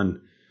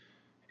Sean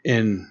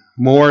in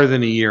more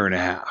than a year and a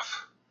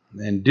half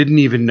and didn't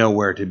even know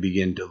where to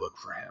begin to look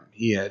for him.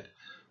 He had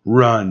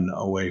run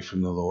away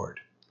from the Lord.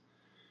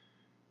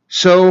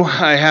 So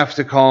I have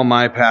to call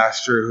my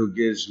pastor, who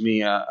gives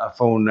me a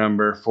phone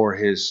number for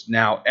his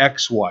now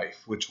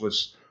ex-wife, which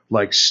was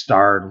like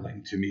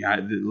startling to me.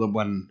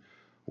 When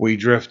we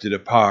drifted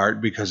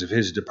apart because of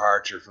his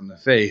departure from the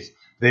faith,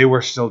 they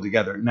were still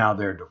together. Now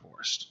they're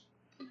divorced.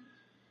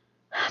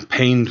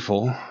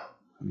 Painful,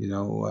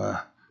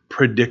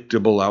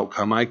 predictable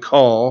outcome. I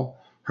call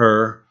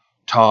her,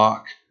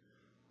 talk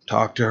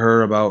to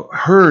her about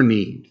her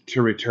need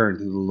to return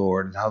to the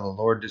Lord and how the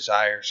Lord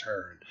desires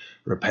her.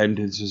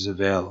 Repentance is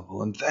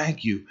available. And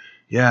thank you.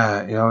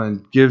 Yeah,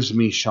 and gives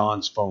me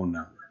Sean's phone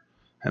number.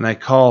 And I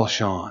call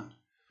Sean.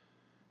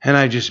 And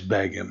I just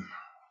beg him,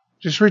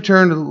 just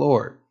return to the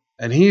Lord.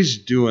 And he's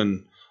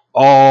doing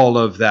all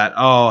of that.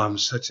 Oh, I'm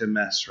such a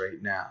mess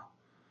right now.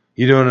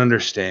 You don't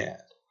understand.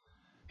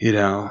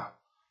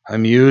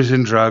 I'm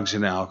using drugs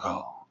and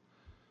alcohol.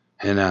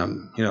 And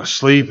I'm,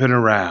 sleeping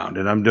around.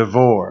 And I'm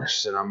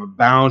divorced. And I'm a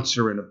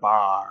bouncer in a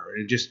bar.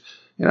 And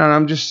and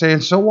I'm just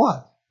saying, so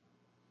what?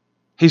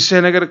 He's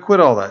saying, I got to quit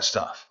all that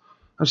stuff.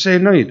 I'm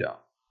saying, no, you don't.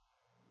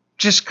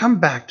 Just come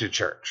back to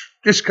church.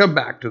 Just come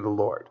back to the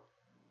Lord.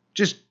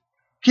 Just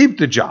keep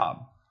the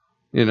job.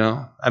 I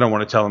don't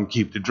want to tell him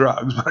keep the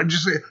drugs, but I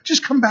just say,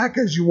 just come back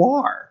as you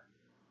are.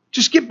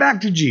 Just get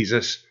back to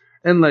Jesus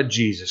and let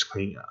Jesus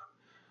clean up.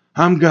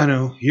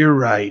 You're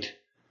right.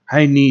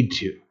 I need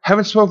to.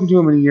 Haven't spoken to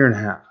him in a year and a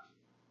half.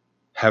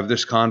 Have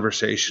this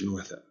conversation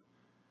with him.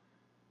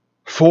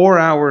 4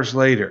 hours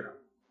later,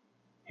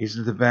 he's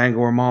at the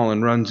Bangor Mall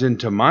and runs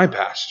into my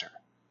pastor,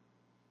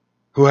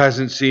 who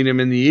hasn't seen him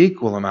in the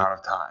equal amount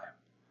of time.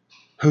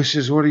 Who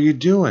says, what are you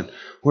doing?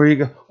 Where are you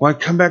going? Why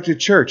come back to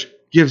church?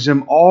 Gives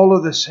him all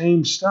of the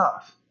same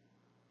stuff.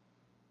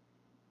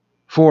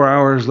 4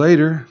 hours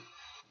later,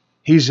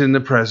 he's in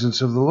the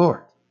presence of the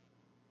Lord.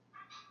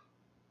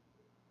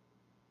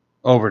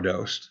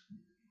 Overdosed.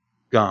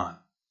 Gone.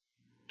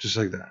 Just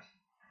like that.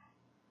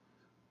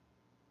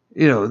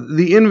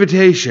 The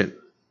invitation.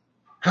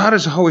 God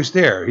is always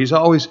there. He's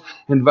always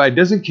invited.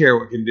 Doesn't care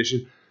what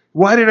condition.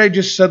 Why did I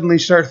just suddenly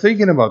start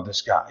thinking about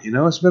this guy?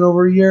 It's been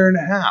over a year and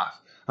a half.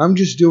 I'm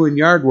just doing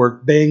yard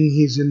work. Bang,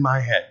 he's in my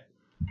head.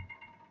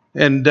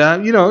 And,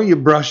 you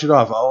brush it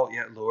off. Oh,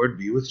 yeah, Lord,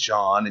 be with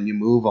Sean. And you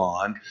move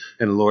on.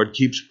 And the Lord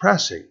keeps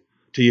pressing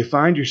till you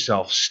find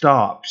yourself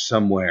stopped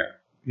somewhere.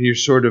 And you're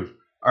sort of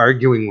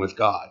arguing with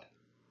God.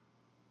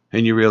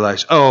 And you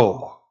realize,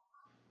 oh,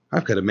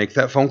 I've got to make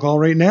that phone call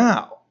right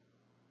now.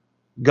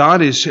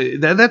 God is,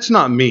 that's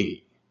not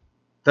me.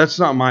 That's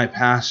not my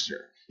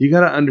pastor. You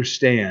got to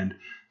understand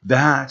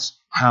that's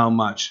how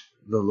much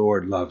the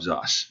Lord loves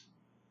us.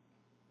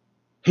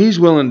 He's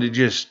willing to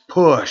just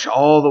push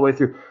all the way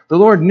through. The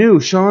Lord knew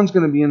Sean's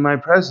going to be in my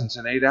presence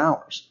in 8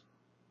 hours.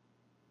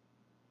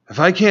 If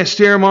I can't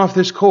steer him off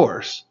this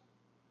course,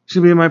 he's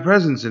going to be in my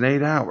presence in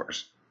 8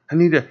 hours. I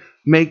need to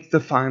make the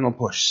final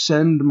push.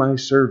 Send my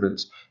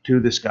servants to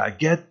this guy.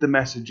 Get the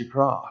message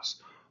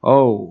across.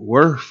 Oh,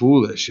 we're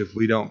foolish if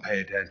we don't pay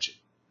attention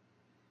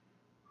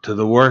to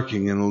the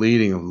working and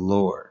leading of the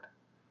Lord.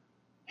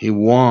 He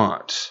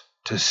wants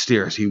to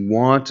steer us. He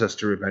wants us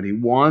to repent. He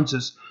wants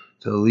us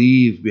to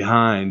leave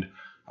behind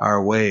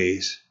our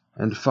ways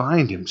and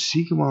find him.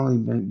 Seek him while he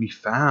may be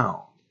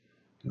found.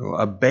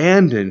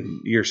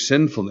 Abandon your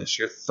sinfulness,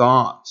 your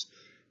thoughts,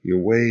 your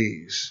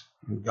ways.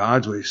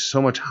 God's ways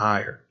so much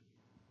higher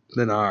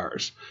than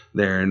ours.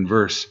 There in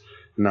verse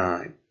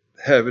 9.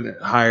 Heaven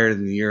is higher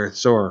than the earth,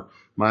 so are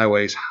my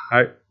ways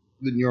higher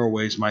than your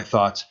ways, my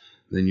thoughts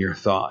than your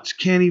thoughts.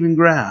 Can't even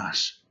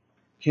grasp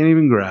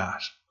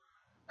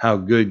how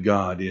good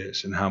God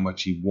is and how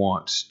much he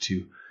wants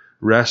to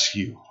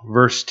rescue.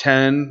 Verse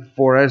 10,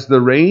 for as the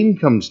rain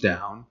comes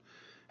down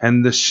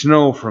and the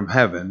snow from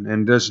heaven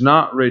and does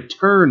not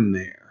return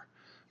there,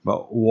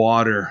 but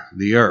water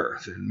the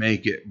earth and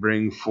make it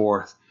bring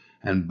forth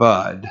and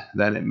bud,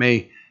 that it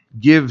may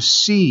give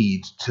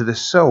seed to the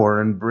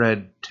sower and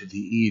bread to the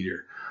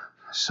eater,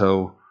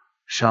 so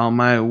shall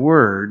my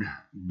word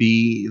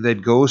be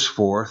that goes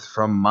forth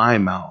from my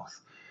mouth.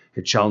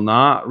 It shall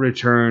not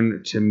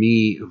return to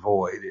me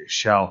void. It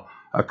shall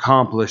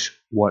accomplish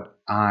what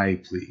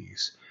I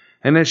please,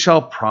 and it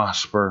shall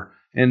prosper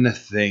in the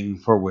thing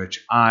for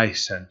which I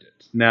sent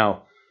it.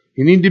 Now,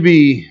 you need to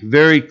be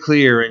very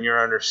clear in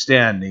your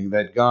understanding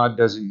that God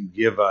doesn't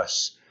give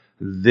us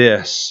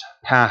this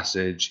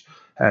passage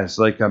as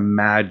like a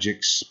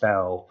magic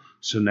spell,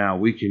 so now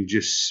we can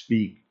just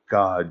speak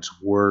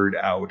God's word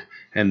out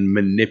and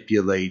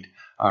manipulate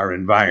our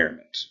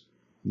environment.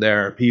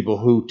 There are people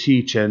who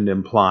teach and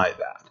imply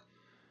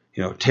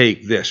that.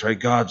 Take this, right?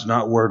 God's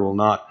word will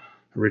not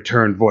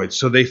return void.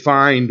 So they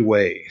find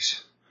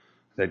ways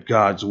that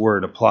God's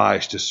word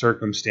applies to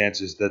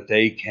circumstances that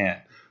they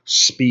can't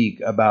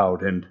speak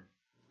about and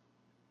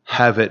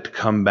have it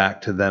come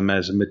back to them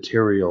as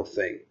material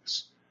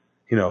things.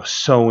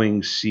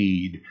 Sowing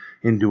seed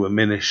into a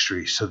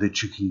ministry so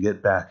that you can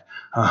get back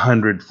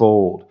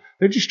 100-fold.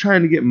 They're just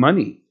trying to get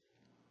money.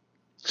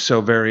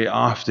 So very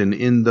often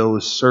in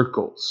those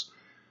circles,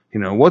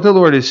 what the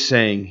Lord is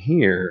saying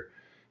here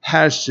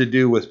has to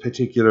do with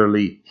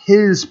particularly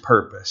his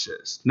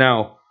purposes.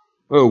 Now,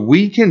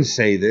 we can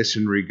say this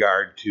in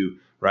regard to,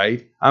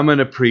 right, I'm going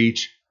to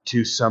preach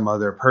to some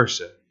other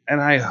person.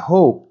 And I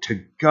hope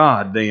to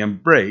God they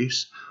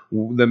embrace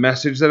the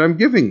message that I'm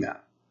giving them.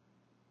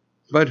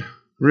 But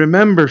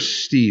remember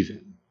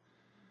Stephen,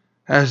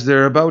 as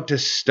they're about to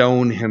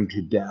stone him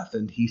to death,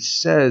 and he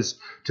says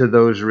to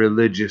those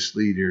religious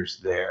leaders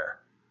there,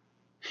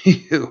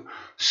 you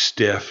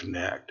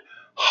stiff-necked,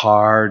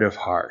 hard of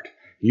heart,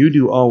 you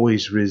do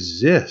always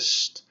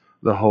resist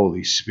the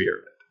Holy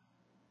Spirit.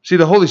 See,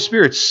 the Holy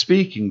Spirit's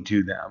speaking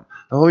to them.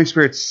 The Holy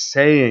Spirit's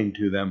saying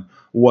to them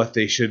what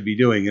they should be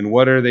doing. And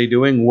what are they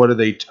doing? What do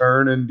they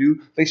turn and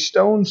do? They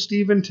stone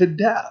Stephen to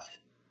death.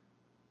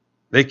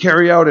 They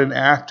carry out an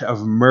act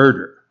of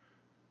murder.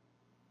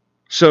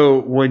 So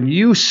when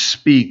you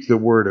speak the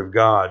word of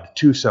God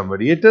to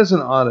somebody, it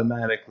doesn't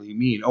automatically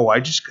mean, I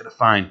just got to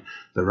find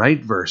the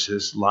right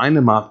verses, line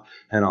them up,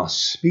 and I'll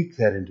speak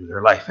that into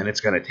their life, and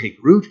it's going to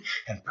take root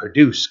and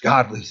produce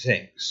godly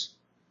things.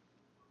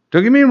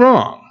 Don't get me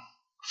wrong.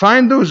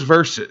 Find those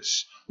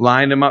verses,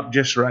 line them up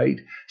just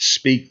right,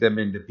 speak them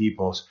into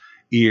people's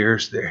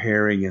ears, their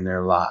hearing, and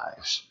their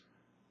lives.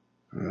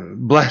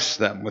 Bless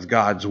them with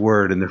God's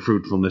word and the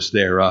fruitfulness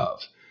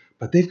thereof.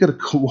 But they've got to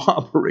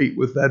cooperate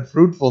with that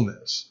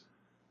fruitfulness.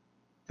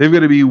 They've got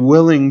to be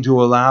willing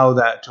to allow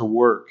that to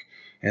work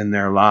in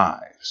their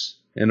lives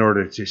in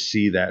order to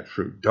see that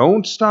fruit.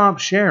 Don't stop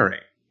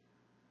sharing.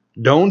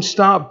 Don't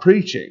stop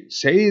preaching.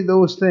 Say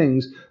those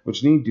things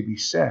which need to be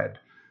said.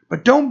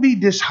 But don't be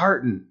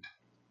disheartened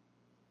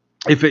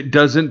if it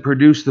doesn't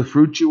produce the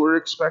fruit you were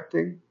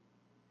expecting.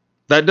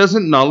 That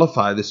doesn't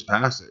nullify this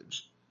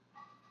passage.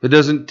 It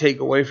doesn't take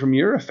away from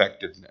your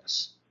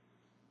effectiveness.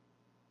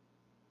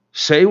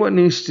 Say what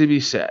needs to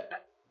be said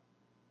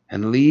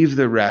and leave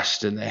the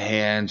rest in the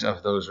hands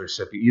of those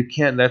recipients. You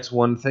can't, that's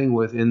one thing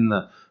within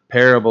the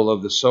parable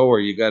of the sower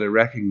you got to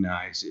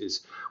recognize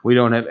is we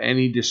don't have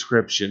any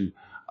description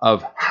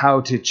of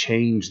how to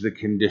change the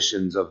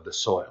conditions of the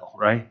soil,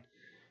 right?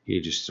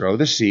 You just throw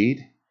the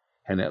seed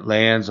and it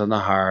lands on the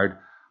hard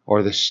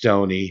or the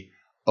stony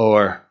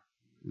or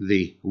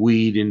the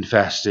weed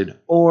infested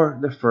or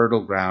the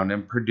fertile ground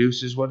and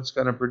produces what it's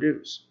going to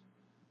produce.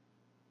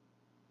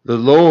 The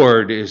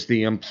Lord is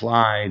the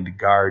implied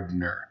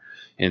gardener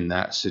in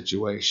that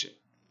situation.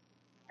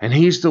 And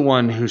he's the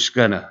one who's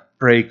going to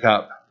break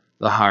up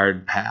the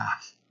hard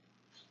path,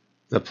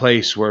 the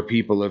place where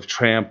people have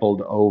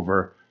trampled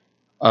over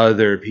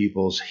other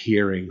people's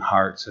hearing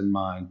hearts and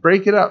minds.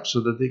 Break it up so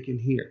that they can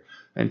hear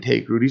and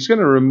take root. He's going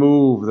to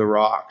remove the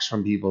rocks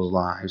from people's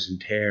lives and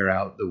tear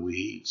out the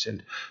weeds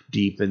and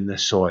deepen the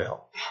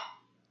soil.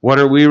 What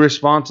are we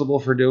responsible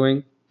for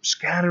doing?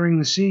 Scattering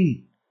the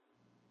seed.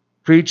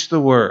 Preach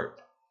the word.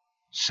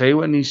 Say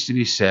what needs to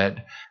be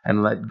said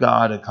and let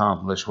God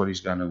accomplish what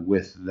he's going to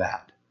with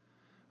that.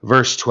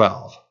 Verse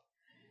 12.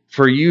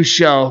 For you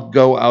shall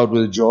go out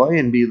with joy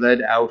and be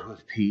led out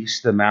with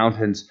peace. The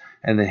mountains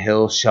and the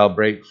hills shall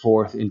break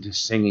forth into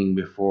singing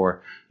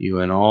before you,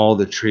 and all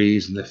the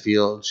trees in the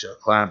field shall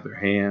clap their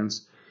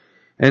hands.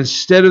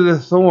 Instead of the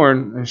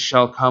thorn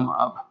shall come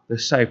up the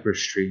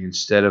cypress tree.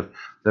 Instead of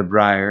the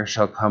briar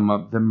shall come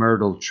up the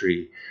myrtle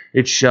tree.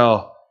 It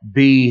shall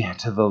be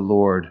to the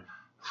Lord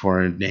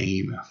for a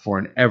name, for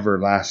an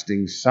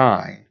everlasting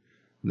sign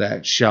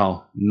that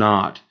shall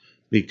not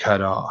be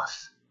cut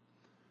off.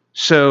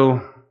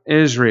 So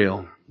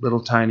Israel,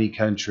 little tiny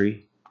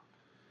country,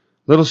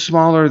 little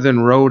smaller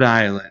than Rhode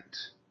Island,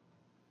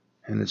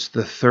 and it's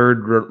the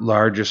third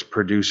largest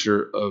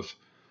producer of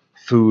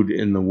food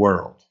in the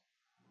world.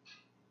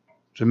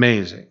 It's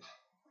amazing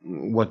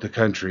what the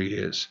country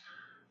is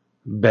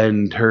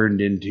been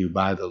turned into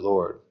by the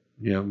Lord.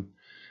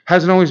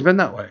 Hasn't always been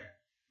that way.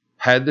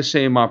 Had the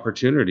same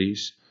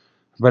opportunities,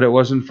 but it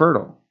wasn't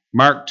fertile.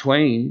 Mark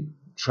Twain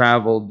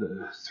traveled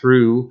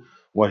through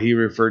what he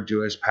referred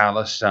to as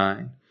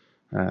Palestine,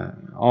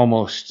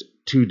 almost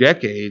 2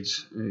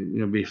 decades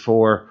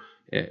before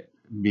it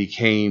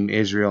became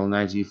Israel in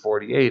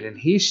 1948. And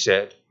he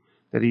said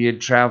that he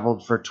had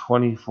traveled for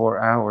 24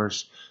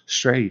 hours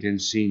straight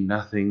and seen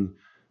nothing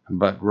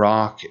but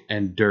rock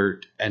and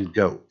dirt and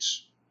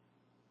goats.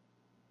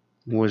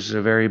 It was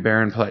a very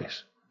barren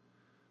place.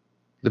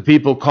 The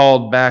people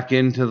called back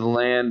into the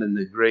land and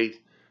the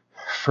great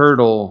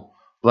fertile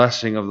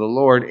blessing of the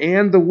Lord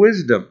and the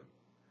wisdom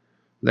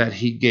that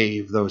he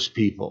gave those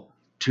people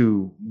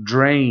to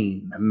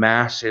drain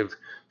massive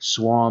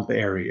swamp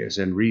areas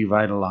and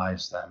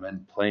revitalize them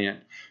and plant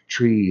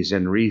trees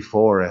and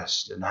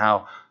reforest, and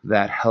how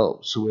that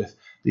helps with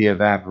the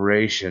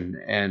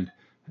evaporation and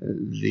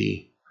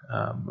the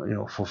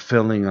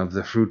fulfilling of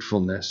the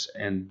fruitfulness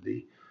and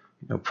the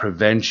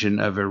prevention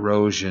of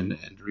erosion,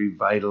 and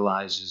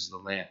revitalizes the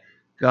land.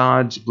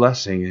 God's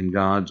blessing and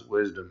God's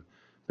wisdom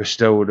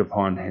bestowed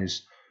upon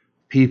his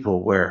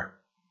people, where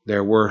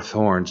there were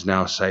thorns,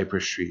 now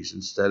cypress trees.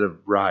 Instead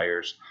of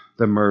briars,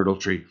 the myrtle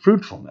tree.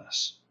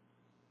 Fruitfulness.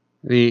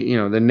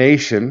 The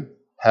nation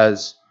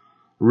has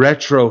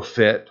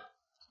retrofit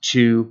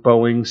to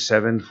Boeing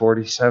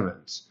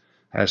 747s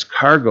as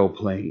cargo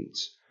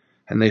planes,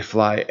 and they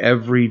fly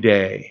every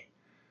day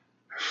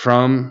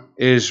from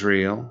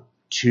Israel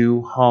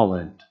to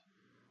Holland,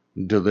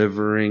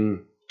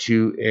 delivering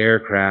 2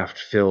 aircraft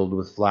filled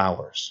with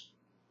flowers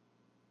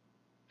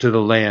to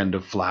the land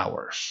of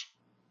flowers,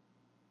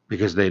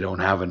 because they don't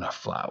have enough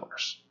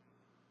flowers.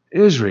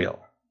 Israel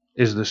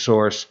is the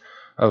source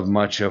of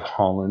much of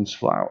Holland's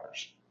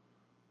flowers.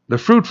 The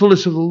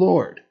fruitfulness of the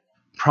Lord,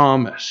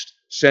 promised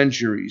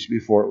centuries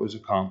before it was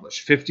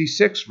accomplished.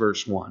 56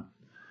 verse 1.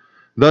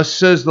 Thus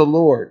says the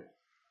Lord,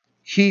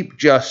 keep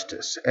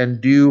justice and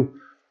do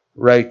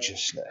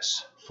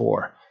righteousness,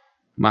 for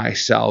my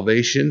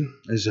salvation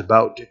is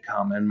about to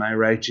come and my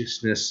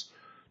righteousness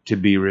to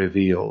be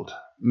revealed.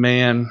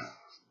 Man,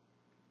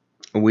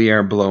 we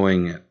are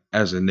blowing it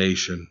as a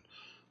nation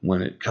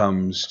when it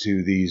comes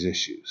to these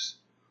issues.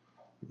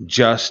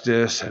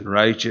 Justice and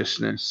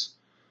righteousness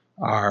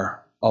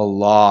are a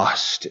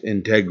lost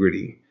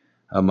integrity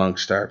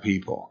amongst our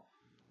people.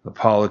 The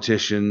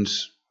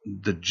politicians,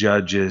 the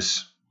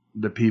judges,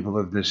 the people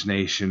of this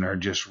nation are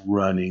just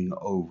running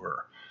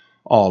over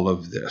all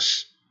of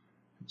this.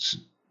 It's a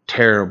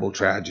terrible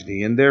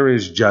tragedy, and there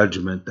is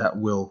judgment that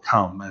will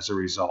come as a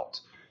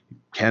result. You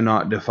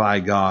cannot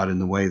defy God in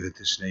the way that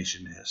this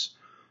nation is.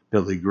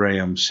 Billy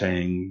Graham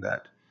saying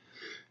that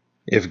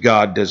if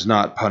God does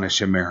not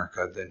punish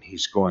America, then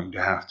he's going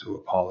to have to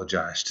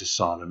apologize to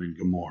Sodom and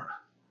Gomorrah,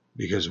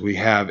 because we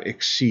have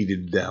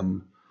exceeded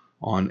them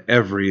on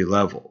every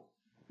level.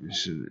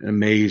 It's an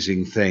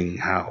amazing thing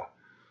how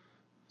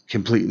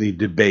completely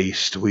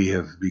debased we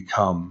have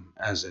become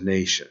as a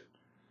nation,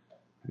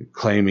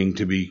 claiming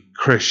to be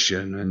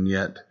Christian and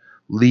yet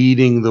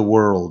leading the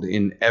world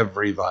in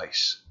every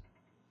vice.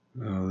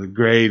 The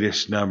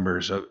greatest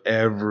numbers of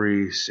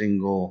every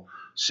single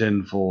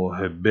sinful,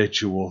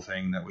 habitual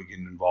thing that we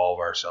can involve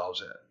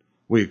ourselves in.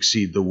 We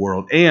exceed the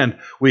world, and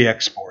we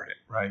export it,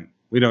 right?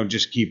 We don't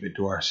just keep it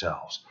to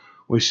ourselves.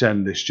 We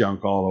send this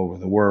junk all over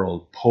the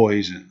world,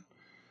 poison,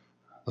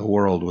 the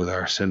world with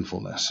our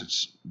sinfulness.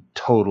 It's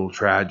total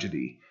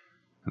tragedy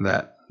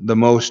that the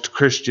most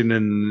Christian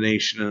in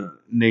the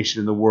nation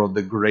in the world,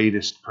 the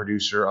greatest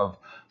producer of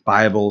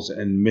Bibles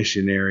and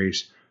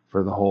missionaries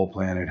for the whole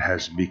planet,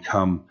 has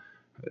become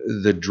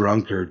the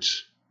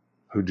drunkards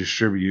who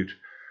distribute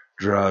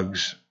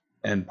drugs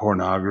and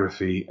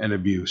pornography and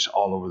abuse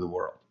all over the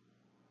world.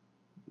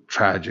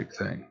 Tragic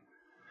thing.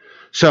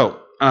 So,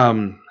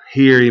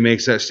 here he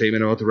makes that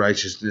statement about the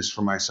righteousness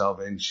for my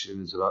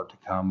salvation is about to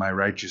come, my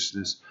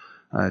righteousness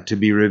to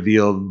be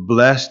revealed.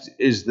 Blessed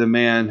is the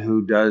man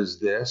who does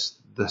this,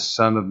 the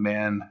Son of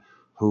Man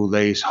who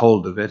lays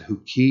hold of it, who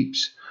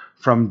keeps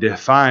from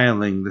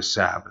defiling the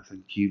Sabbath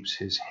and keeps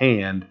his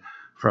hand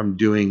from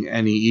doing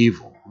any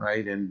evil,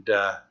 right? And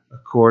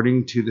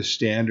according to the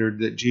standard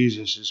that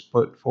Jesus has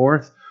put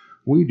forth,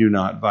 we do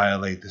not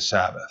violate the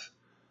Sabbath.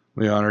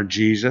 We honor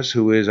Jesus,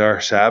 who is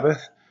our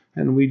Sabbath,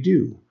 and we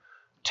do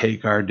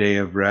take our day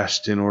of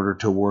rest in order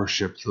to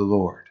worship the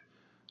Lord.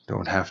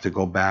 Don't have to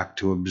go back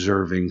to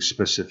observing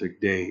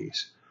specific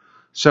days.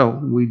 So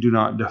we do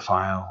not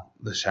defile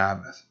the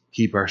Sabbath.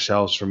 Keep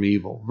ourselves from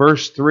evil.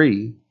 Verse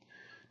 3,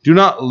 do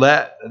not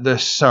let the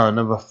son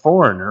of a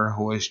foreigner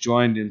who has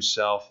joined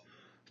himself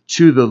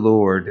to the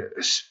Lord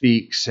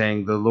speak,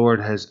 saying, the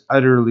Lord has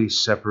utterly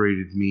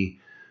separated me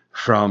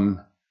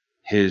from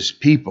his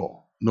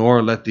people.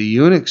 Nor let the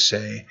eunuch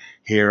say,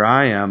 here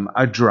I am,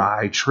 a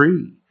dry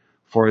tree.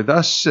 For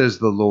thus says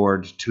the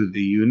Lord to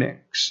the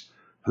eunuchs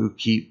who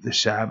keep the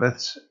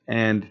Sabbaths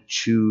and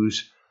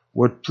choose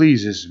what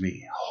pleases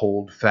me,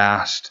 hold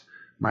fast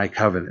my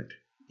covenant.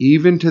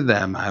 Even to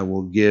them I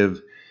will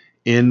give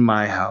in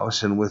my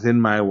house and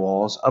within my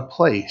walls a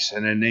place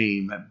and a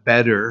name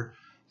better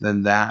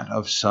than that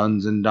of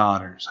sons and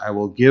daughters. I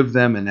will give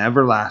them an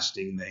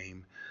everlasting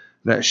name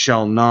that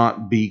shall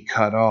not be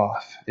cut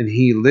off. And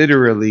he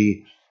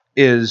literally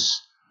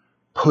is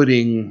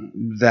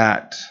putting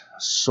that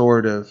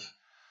sort of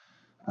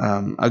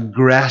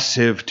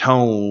aggressive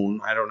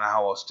tone, I don't know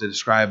how else to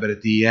describe it,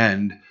 at the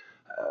end,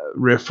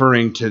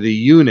 referring to the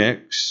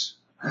eunuchs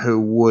who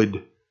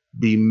would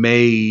be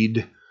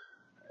made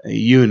a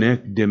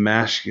eunuch,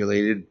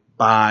 demasculated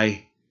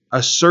by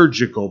a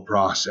surgical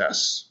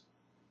process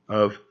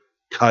of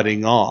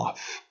cutting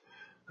off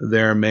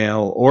their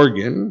male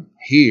organ.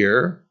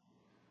 Here,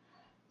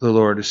 the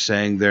Lord is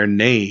saying their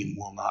name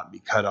will not be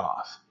cut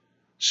off.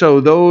 So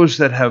those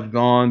that have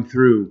gone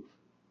through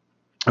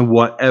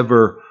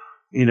whatever,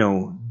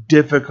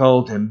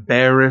 difficult,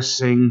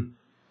 embarrassing,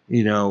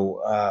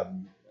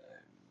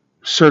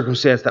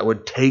 circumstance that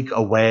would take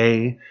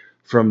away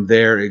from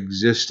their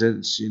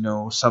existence,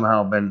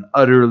 somehow been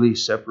utterly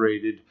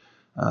separated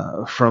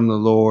from the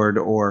Lord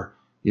or,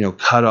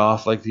 cut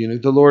off like the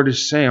eunuch. The Lord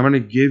is saying, I'm going to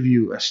give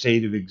you a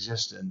state of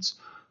existence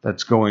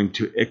that's going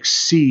to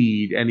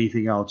exceed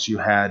anything else you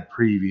had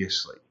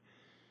previously.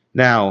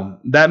 Now,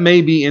 that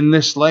may be in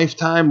this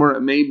lifetime or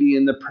it may be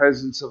in the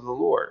presence of the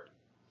Lord.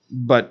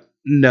 But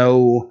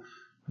know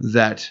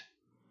that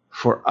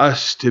for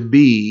us to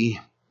be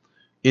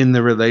in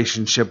the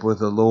relationship with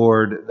the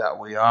Lord that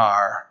we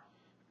are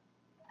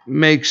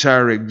makes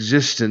our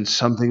existence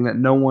something that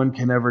no one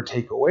can ever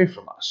take away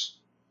from us.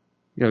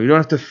 You don't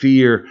have to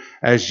fear,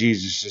 as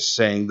Jesus is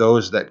saying,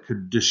 those that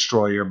could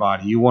destroy your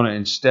body. You want to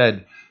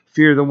instead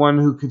fear the one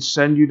who could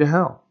send you to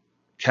hell,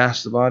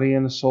 cast the body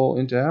and the soul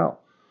into hell.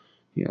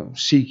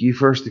 Seek ye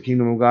first the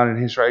kingdom of God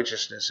and his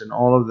righteousness, and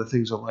all of the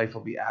things of life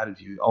will be added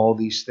to you. All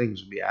these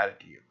things will be added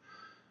to you.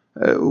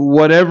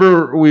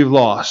 Whatever we've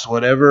lost,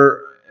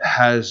 whatever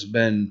has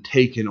been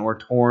taken or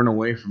torn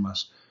away from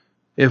us,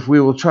 if we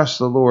will trust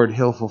the Lord,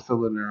 he'll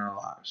fulfill it in our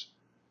lives.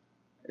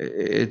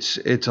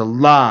 It's a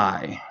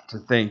lie to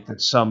think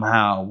that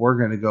somehow we're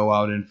going to go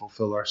out and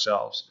fulfill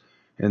ourselves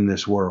in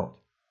this world.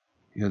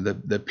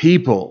 The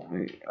people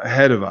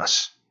ahead of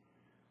us,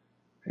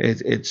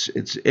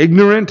 it's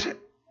ignorant.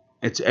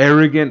 It's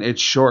arrogant.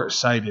 It's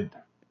short-sighted.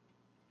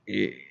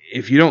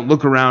 If you don't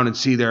look around and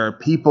see there are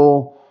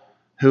people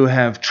who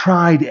have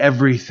tried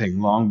everything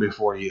long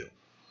before you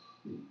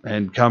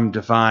and come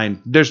to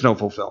find there's no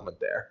fulfillment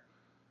there.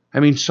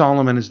 I mean,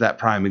 Solomon is that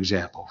prime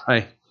example,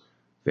 right?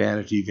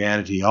 Vanity,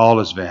 vanity, all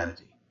is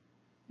vanity.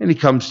 And he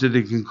comes to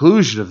the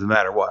conclusion of no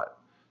matter what,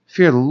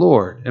 fear the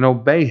Lord and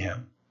obey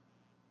him.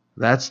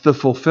 That's the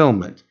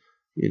fulfillment,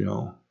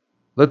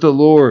 Let the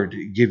Lord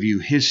give you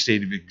his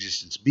state of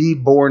existence. Be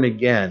born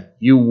again.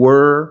 You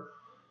were,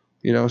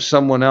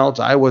 someone else.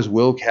 I was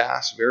Will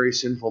Cass, very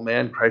sinful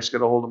man. Christ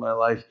got a hold of my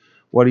life.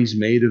 What he's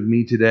made of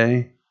me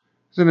today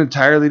is an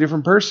entirely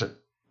different person.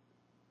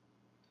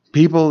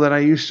 People that I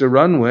used to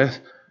run with,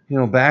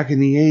 back in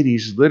the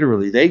 80s,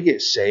 literally, they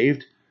get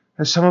saved.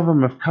 And some of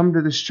them have come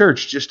to this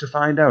church just to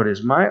find out,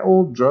 is my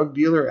old drug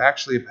dealer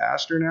actually a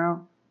pastor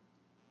now?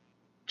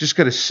 Just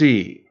got to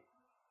see.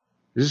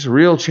 Is this a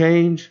real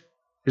change?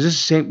 Is this the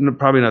same?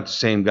 Probably not the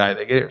same guy.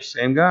 They get it,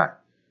 same guy.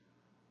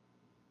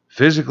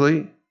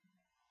 Physically.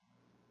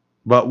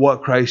 But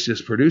what Christ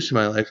has produced in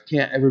my life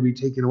can't ever be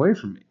taken away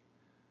from me.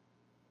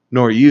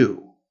 Nor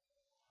you.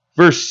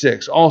 Verse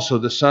 6, also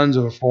the sons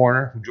of a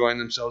foreigner who join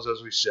themselves,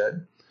 as we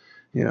said,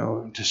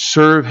 to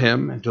serve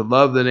him and to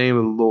love the name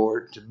of the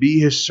Lord, to be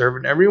his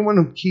servant. Everyone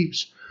who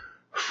keeps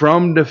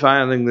from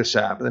defiling the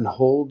Sabbath and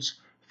holds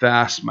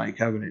fast my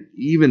covenant,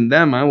 even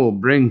them I will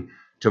bring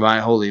to my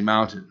holy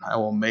mountain. I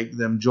will make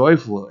them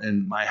joyful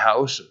in my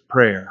house of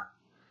prayer.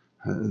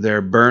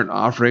 Their burnt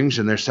offerings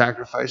and their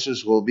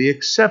sacrifices will be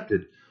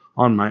accepted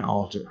on my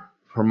altar.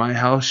 For my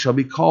house shall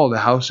be called a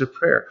house of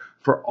prayer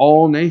for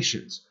all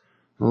nations.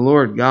 The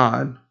Lord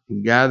God,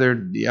 who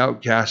gathered the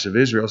outcasts of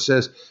Israel,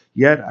 says,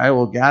 Yet I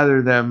will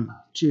gather them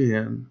to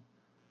him,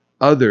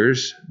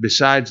 others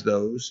besides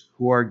those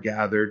who are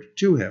gathered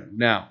to him.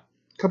 Now,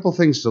 a couple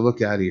things to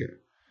look at here.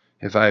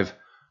 If I've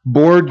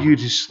bored you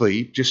to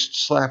sleep,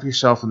 just slap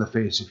yourself in the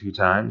face a few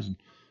times and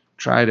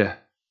try to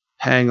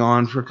hang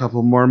on for a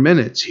couple more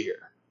minutes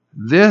here.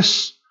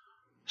 This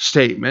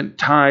statement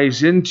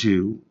ties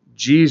into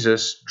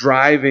Jesus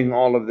driving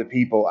all of the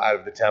people out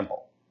of the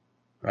temple,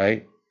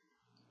 right?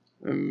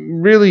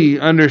 Really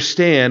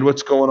understand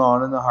what's going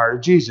on in the heart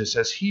of Jesus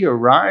as he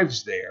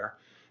arrives there,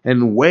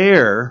 and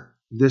where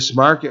this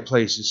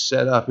marketplace is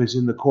set up is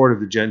in the court of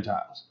the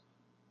Gentiles.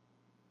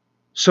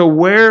 So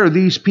where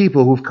these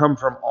people who've come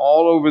from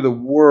all over the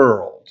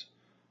world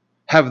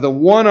have the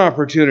one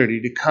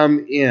opportunity to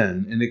come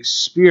in and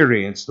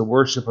experience the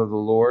worship of the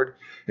Lord,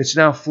 it's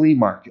now flea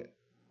market,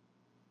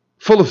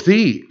 full of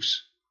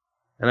thieves.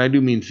 And I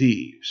do mean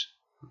thieves.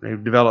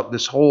 They've developed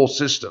this whole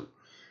system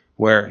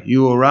where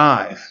you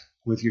arrive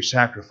with your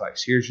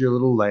sacrifice. Here's your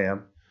little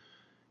lamb.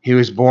 He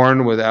was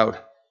born without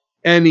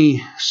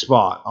any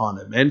spot on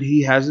him, and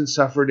he hasn't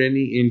suffered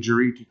any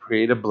injury to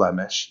create a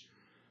blemish.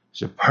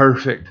 It's a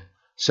perfect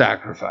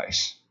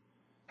sacrifice.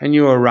 And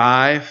you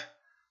arrive,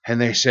 and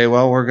they say,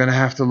 well, we're going to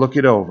have to look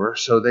it over.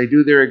 So they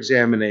do their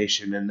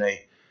examination, and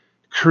they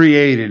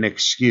create an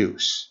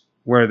excuse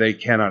where they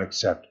cannot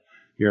accept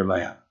your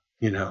lamb.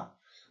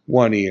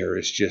 One ear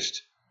is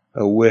just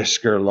a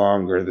whisker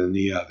longer than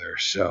the other,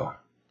 so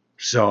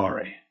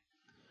sorry.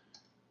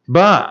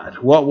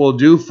 But what we'll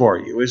do for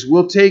you is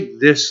we'll take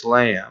this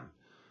lamb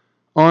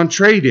on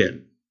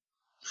trade-in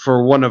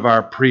for one of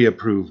our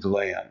pre-approved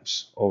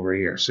lambs over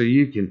here, so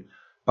you can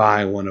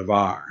buy one of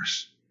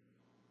ours.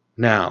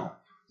 Now,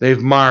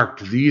 they've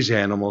marked these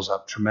animals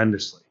up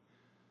tremendously.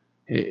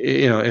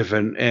 If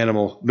an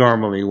animal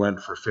normally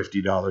went for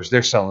 $50,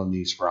 they're selling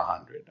these for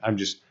 $100. I'm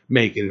just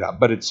making it up,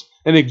 but it's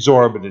an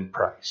exorbitant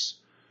price.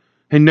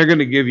 And they're going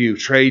to give you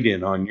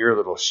trade-in on your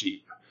little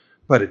sheep,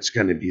 but it's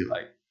going to be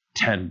like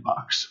 $10.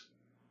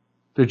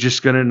 They're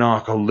just going to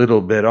knock a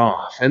little bit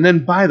off. And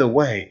then, by the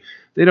way,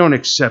 they don't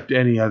accept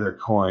any other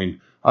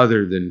coin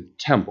other than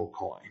temple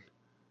coin,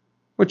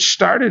 which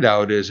started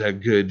out as a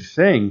good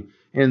thing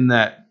in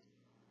that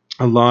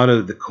a lot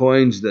of the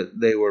coins that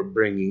they were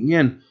bringing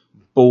in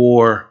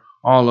bore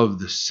all of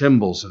the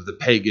symbols of the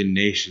pagan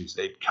nations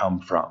they'd come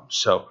from.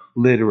 So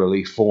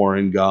literally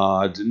foreign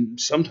gods and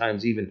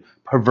sometimes even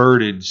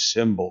perverted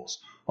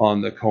symbols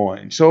on the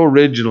coin. So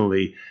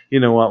originally,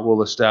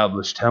 we'll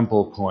establish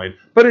temple coin.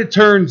 But it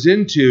turns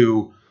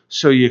into,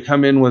 so you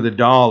come in with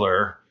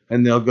 $1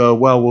 and they'll go,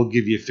 well, we'll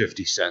give you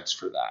 50 cents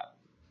for that.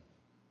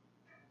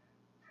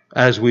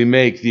 As we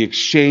make the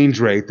exchange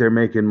rate, they're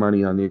making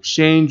money on the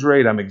exchange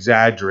rate. I'm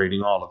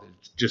exaggerating all of it,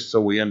 just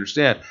so we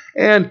understand.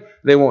 And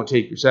they won't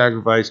take your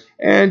sacrifice,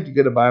 and you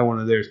got to buy one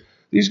of theirs.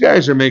 These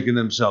guys are making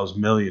themselves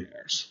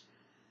millionaires.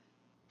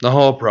 The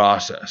whole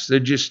process. They're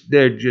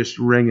just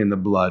wringing the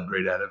blood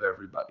right out of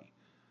everybody.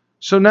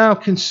 So now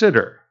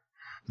consider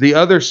the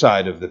other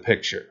side of the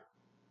picture.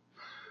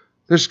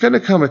 There's going to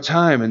come a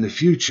time in the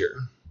future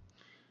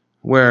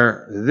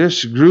where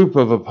this group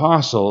of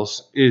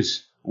apostles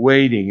is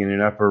waiting in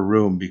an upper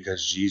room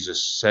because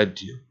Jesus said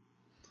to.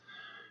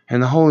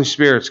 And the Holy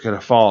Spirit's going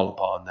to fall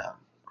upon them.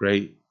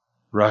 Great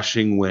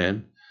rushing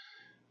wind,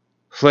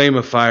 flame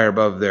of fire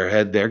above their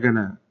head. They're going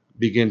to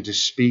begin to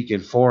speak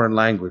in foreign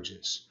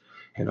languages.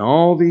 And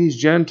all these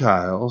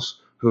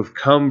Gentiles who've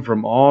come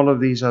from all of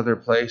these other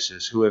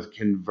places, who have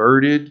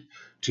converted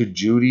to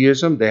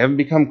Judaism, they haven't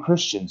become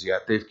Christians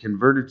yet, they've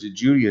converted to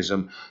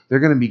Judaism, they're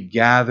going to be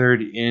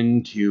gathered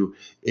into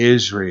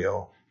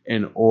Israel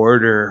in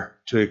order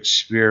to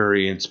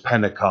experience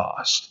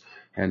Pentecost.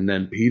 And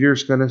then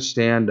Peter's going to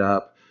stand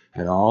up,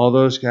 and all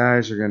those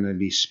guys are going to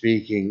be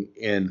speaking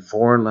in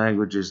foreign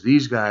languages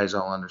these guys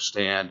all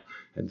understand,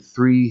 and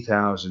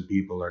 3,000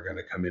 people are going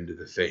to come into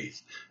the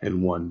faith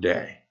in one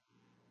day.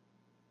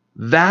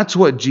 That's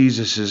what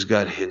Jesus has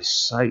got his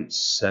sights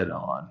set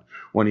on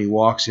when he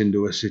walks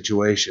into a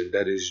situation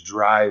that is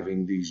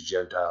driving these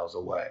Gentiles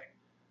away.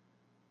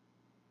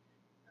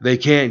 They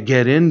can't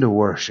get into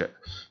worship,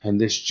 and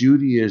this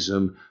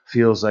Judaism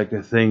feels like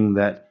a thing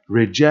that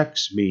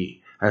rejects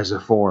me as a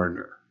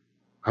foreigner.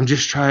 I'm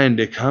just trying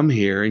to come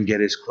here and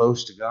get as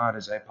close to God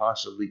as I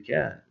possibly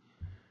can.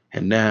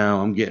 And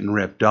now I'm getting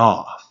ripped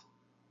off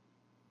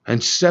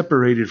and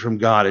separated from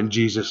God, and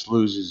Jesus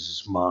loses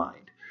his mind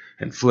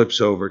and flips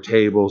over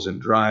tables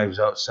and drives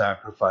out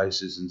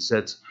sacrifices and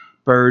sets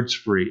birds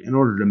free in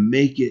order to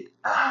make it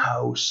a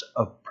house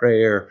of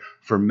prayer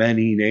for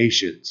many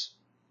nations.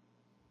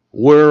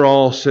 We're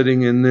all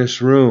sitting in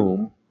this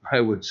room I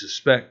would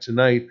suspect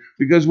tonight,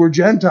 because we're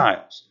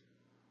Gentiles.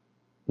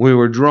 We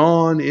were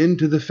drawn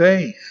into the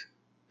faith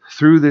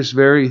through this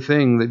very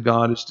thing that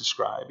God is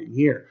describing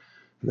here,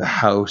 the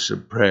house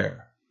of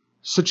prayer.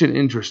 Such an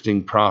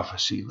interesting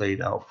prophecy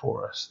laid out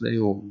for us. They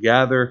will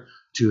gather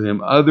to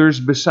him others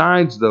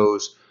besides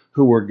those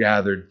who were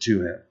gathered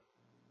to him.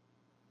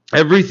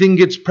 Everything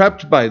gets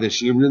prepped by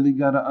this. You really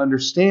got to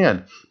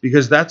understand,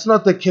 because that's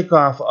not the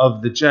kickoff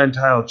of the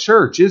Gentile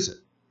church, is it?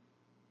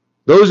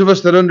 Those of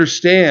us that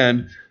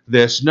understand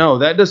this, no,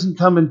 that doesn't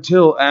come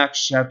until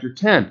Acts chapter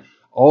 10.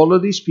 All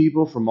of these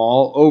people from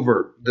all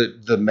over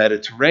the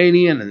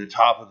Mediterranean and the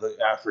top of the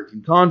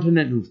African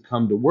continent who've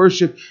come to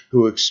worship,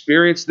 who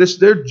experience this,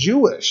 they're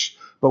Jewish.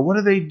 But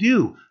what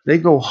do? They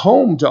go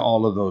home to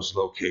all of those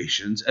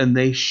locations and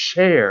they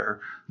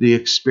share the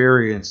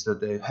experience that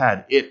they've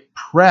had. It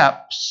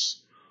preps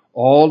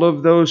all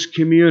of those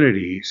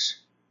communities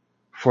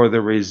for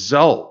the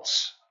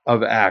results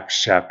of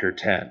Acts chapter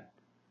 10.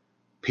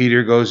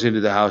 Peter goes into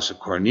the house of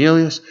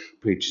Cornelius,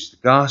 preaches the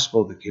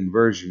gospel, the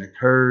conversion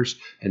occurs,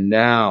 and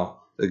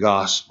now the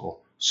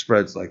gospel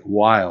spreads like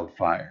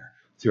wildfire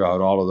throughout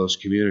all of those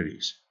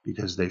communities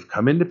because they've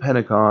come into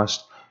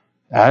Pentecost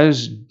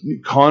as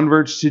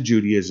converts to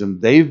Judaism.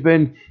 They've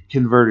been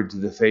converted to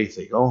the faith.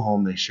 They go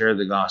home, they share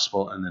the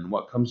gospel, and then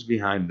what comes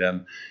behind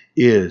them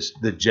is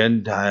the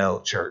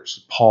Gentile church,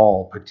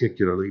 Paul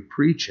particularly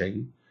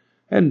preaching,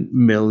 and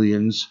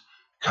millions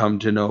come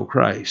to know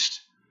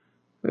Christ.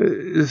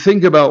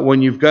 Think about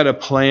when you've got a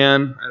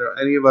plan. I don't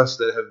know, any of us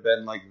that have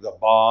been like the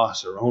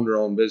boss or owned our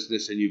own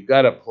business, and you've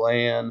got a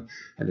plan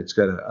and it's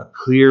got a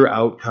clear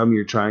outcome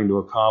you're trying to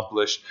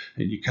accomplish,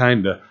 and you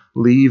kind of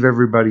leave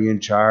everybody in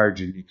charge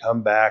and you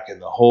come back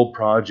and the whole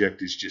project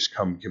has just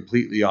come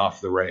completely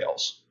off the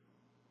rails.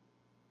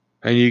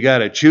 And you got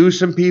to choose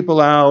some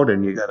people out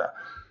and you got to,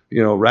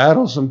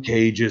 rattle some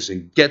cages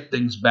and get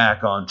things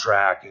back on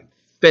track and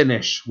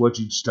finish what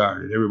you'd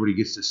started. Everybody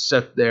gets to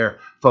set their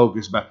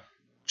focus back.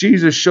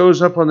 Jesus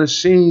shows up on the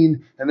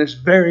scene, and this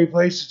very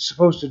place that's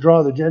supposed to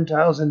draw the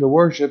Gentiles into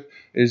worship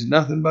is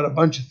nothing but a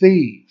bunch of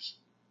thieves.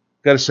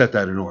 Got to set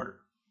that in order.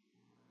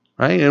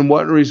 Right? And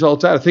what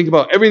results out of it? Think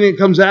about everything that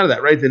comes out of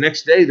that, right? The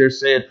next day they're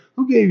saying,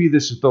 who gave you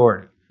this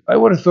authority? By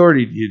what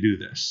authority do you do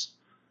this?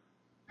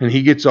 And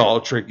he gets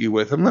all tricky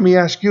with them. Let me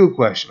ask you a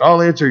question.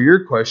 I'll answer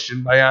your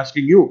question by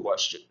asking you a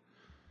question.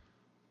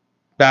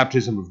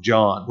 Baptism of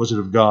John, was it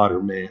of God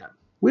or man?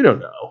 We don't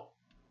know.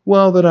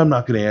 Well, then I'm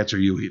not going to answer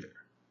you either.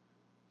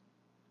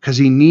 Because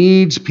he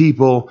needs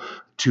people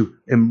to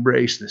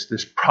embrace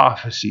this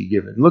prophecy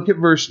given. Look at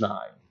verse 9.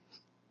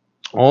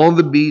 All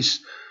the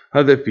beasts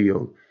of the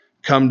field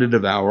come to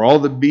devour, all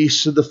the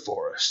beasts of the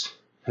forest.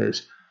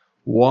 His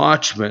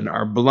watchmen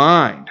are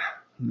blind.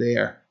 They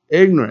are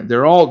ignorant.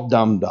 They're all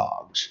dumb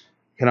dogs.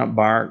 Cannot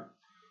bark,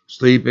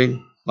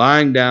 sleeping,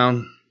 lying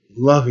down,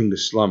 loving to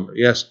slumber.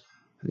 Yes,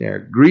 they are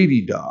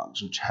greedy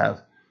dogs, which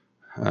have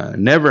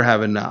never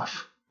have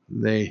enough.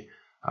 They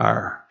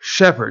are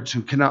shepherds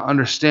who cannot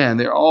understand.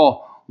 They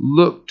all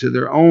look to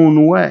their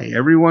own way,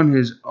 everyone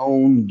his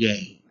own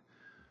gain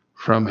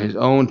from his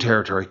own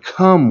territory.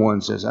 Come, one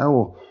says, I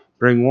will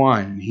bring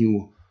wine, and he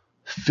will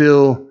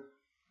fill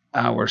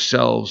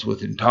ourselves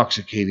with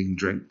intoxicating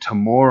drink.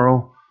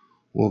 Tomorrow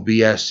will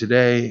be as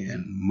today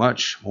and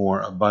much more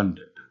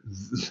abundant.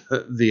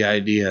 The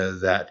idea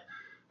that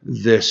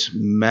this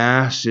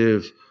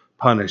massive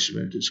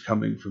punishment is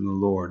coming from the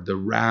Lord, the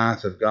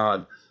wrath of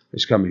God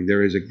is coming.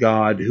 There is a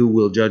God who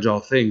will judge all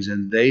things,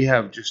 and they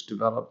have just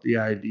developed the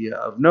idea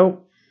of,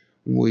 nope,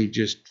 we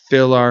just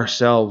fill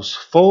ourselves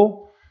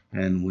full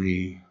and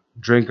we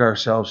drink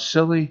ourselves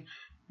silly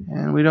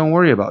and we don't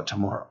worry about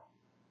tomorrow.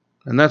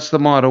 And that's the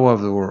motto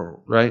of the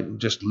world, right?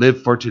 Just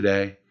live for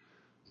today.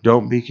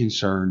 Don't be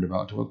concerned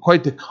about tomorrow.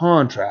 Quite the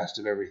contrast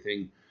of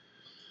everything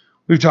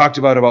we've talked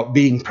about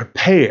being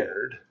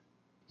prepared.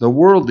 The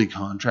worldly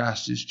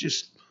contrast is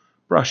just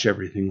brush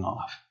everything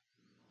off.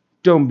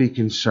 Don't be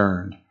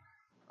concerned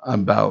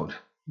about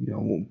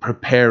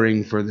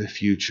preparing for the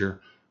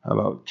future,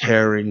 about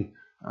caring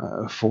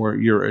for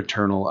your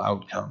eternal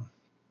outcome.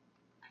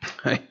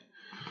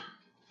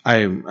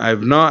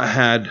 I've not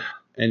had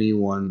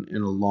anyone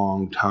in a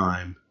long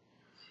time.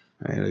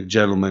 I had a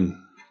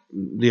gentleman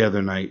the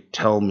other night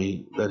tell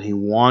me that he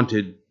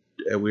wanted.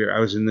 I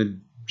was in the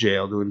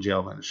jail doing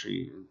jail ministry.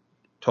 He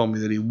told me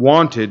that he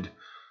wanted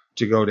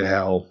to go to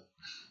hell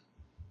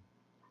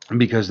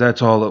because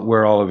that's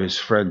where all of his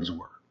friends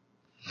were.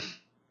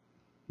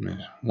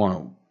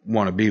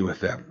 Want to be with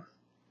them.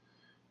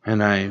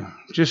 And I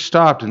just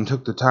stopped and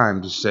took the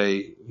time to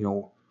say,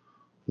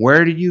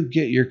 where do you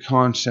get your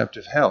concept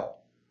of hell?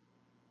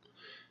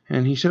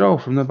 And he said,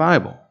 from the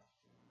Bible.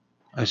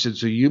 I said,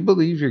 so you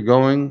believe you're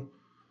going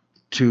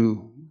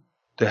to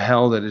the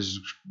hell that is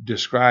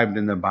described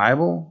in the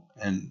Bible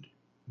and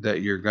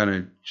that you're going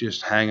to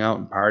just hang out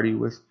and party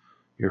with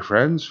your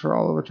friends for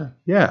all of the time?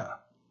 Yeah.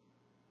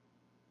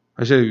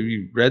 I said, have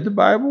you read the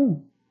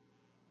Bible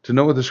to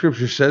know what the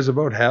scripture says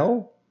about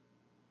hell?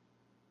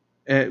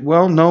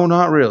 Well, no,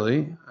 not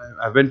really.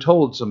 I've been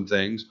told some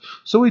things.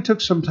 So we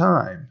took some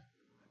time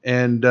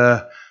And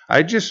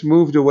I just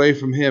moved away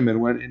from him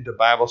and went into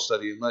Bible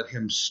study and let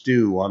him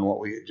stew on what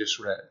we had just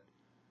read.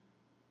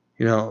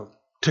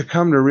 To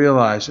come to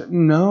realize that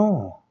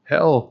no,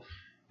 hell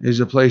is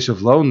a place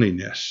of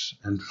loneliness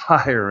and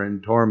fire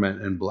and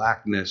torment and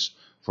blackness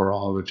for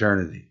all of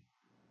eternity.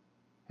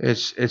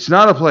 It's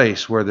not a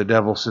place where the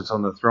devil sits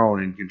on the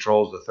throne and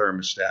controls the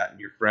thermostat and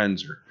your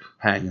friends are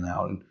hanging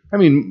out. And I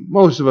mean,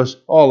 most of us,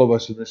 all of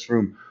us in this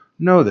room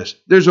know this.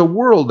 There's a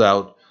world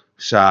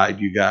outside,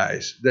 you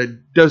guys,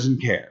 that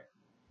doesn't care.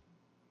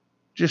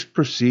 Just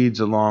proceeds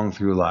along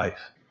through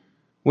life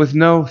with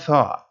no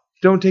thought.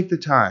 Don't take the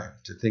time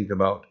to think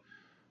about,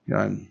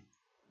 I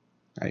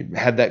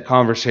had that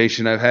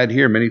conversation I've had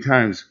here many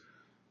times.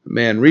 A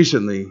man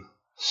recently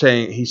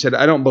he said,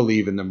 I don't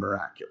believe in the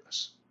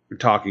miraculous. We're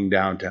talking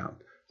downtown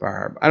Far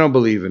Harbor. I don't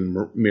believe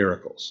in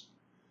miracles.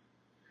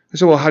 I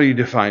said, well, how do you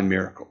define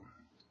miracle?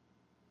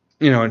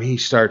 And he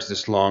starts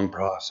this long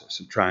process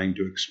of trying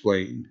to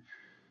explain,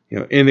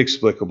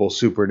 inexplicable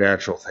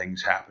supernatural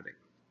things happening.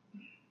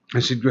 I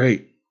said,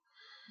 great.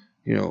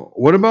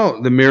 What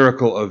about the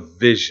miracle of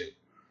vision?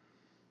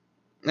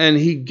 And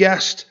he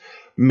guessed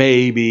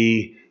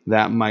maybe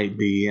that might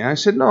be. And I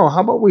said, no,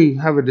 how about we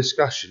have a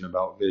discussion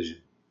about vision?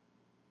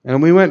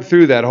 And we went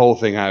through that whole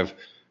thing I've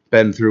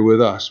been through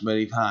with us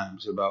many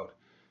times about,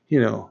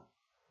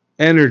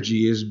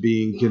 energy is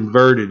being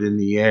converted in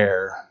the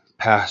air,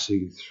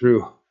 passing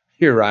through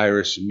your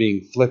iris and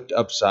being flipped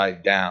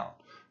upside down,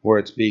 where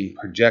it's being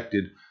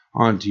projected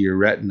onto your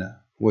retina,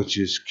 which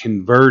is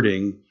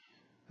converting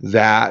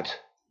that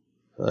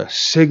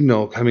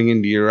signal coming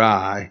into your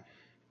eye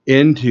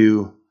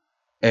into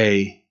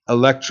a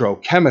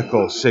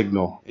electrochemical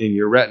signal in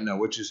your retina,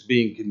 which is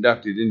being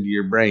conducted into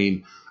your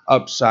brain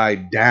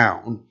upside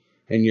down,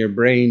 and your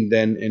brain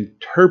then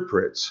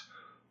interprets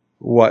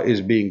what is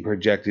being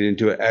projected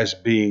into it as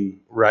being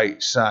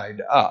right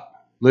side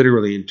up,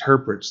 literally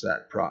interprets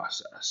that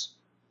process.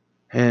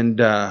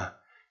 And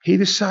he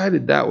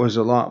decided that was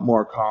a lot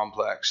more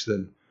complex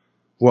than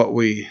what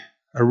we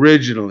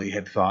originally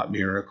had thought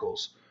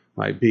miracles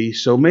might be.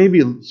 So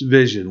maybe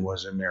vision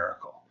was a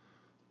miracle.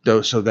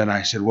 So then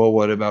I said, well,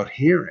 what about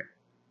hearing?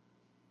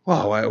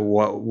 Well,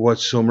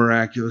 what's so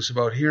miraculous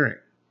about hearing?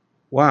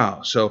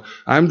 Wow. So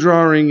I'm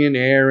drawing in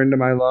air into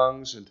my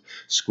lungs and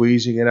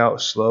squeezing it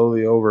out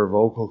slowly over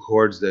vocal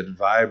cords that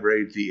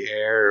vibrate the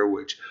air,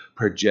 which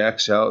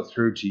projects out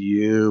through to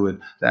you.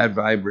 And that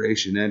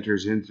vibration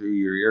enters in through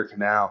your ear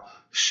canal,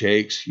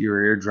 shakes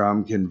your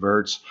eardrum,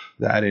 converts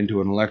that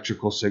into an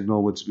electrical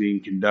signal, which is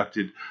being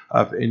conducted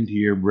up into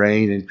your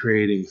brain and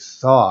creating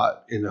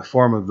thought in the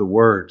form of the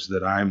words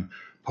that I'm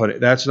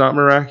putting. That's not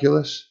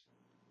miraculous?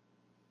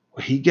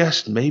 Well, he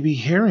guessed maybe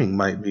hearing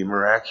might be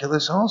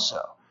miraculous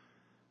also.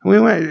 We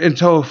went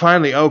until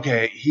finally,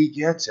 okay, he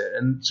gets it.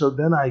 And so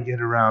then I get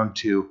around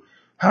to,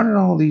 how did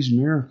all these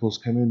miracles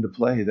come into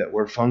play that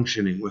we're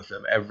functioning with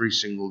them every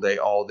single day,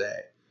 all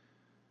day?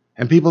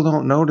 And people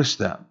don't notice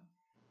them.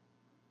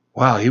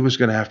 Wow, he was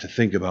going to have to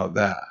think about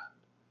that.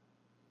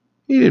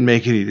 He didn't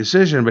make any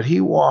decision, but he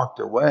walked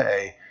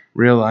away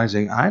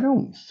realizing, I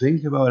don't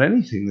think about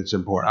anything that's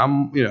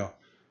important.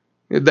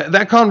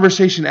 That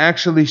conversation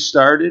actually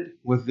started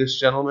with this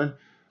gentleman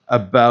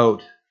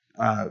about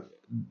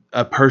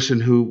a person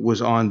who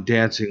was on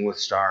Dancing with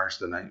Stars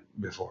the night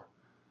before.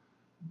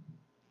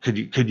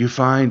 Could you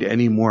find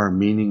any more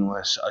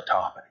meaningless a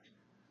topic?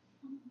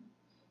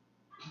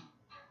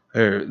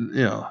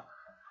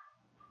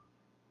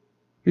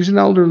 He's an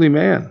elderly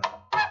man.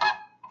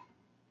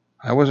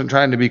 I wasn't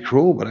trying to be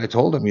cruel, but I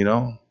told him,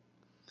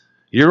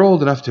 you're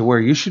old enough to where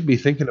you should be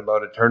thinking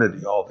about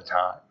eternity all the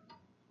time,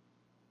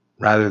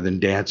 rather than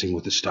dancing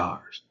with the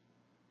stars.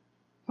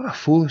 What a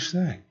foolish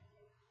thing.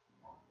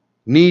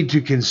 Need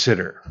to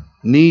consider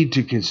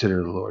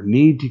the Lord,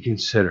 need to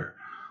consider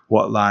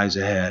what lies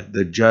ahead,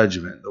 the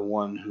judgment, the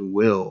one who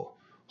will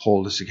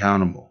hold us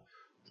accountable.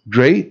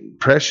 Great,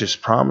 precious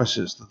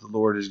promises that the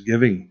Lord is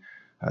giving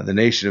the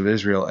nation of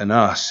Israel and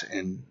us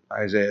in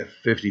Isaiah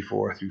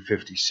 54 through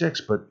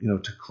 56. But,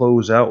 to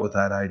close out with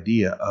that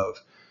idea of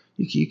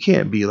you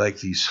can't be like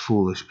these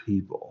foolish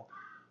people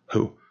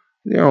who,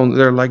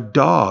 they're like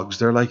dogs,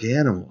 they're like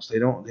animals. They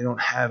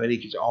don't have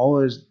any,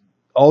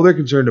 all they're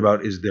concerned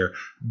about is their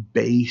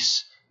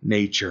base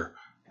nature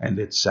and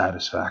its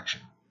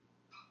satisfaction.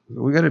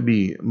 We got to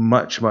be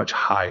much, much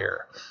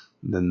higher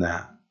than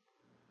that.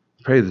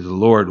 Pray that the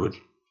Lord would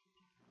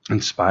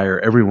inspire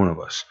every one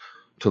of us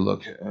to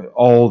look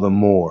all the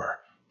more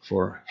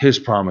for his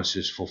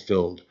promises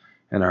fulfilled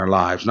in our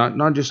lives,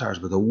 not just ours,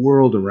 but the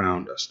world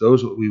around us,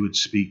 those that we would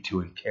speak to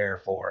and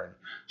care for and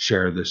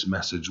share this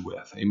message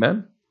with.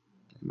 Amen?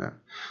 Amen.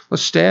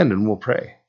 Let's stand and we'll pray.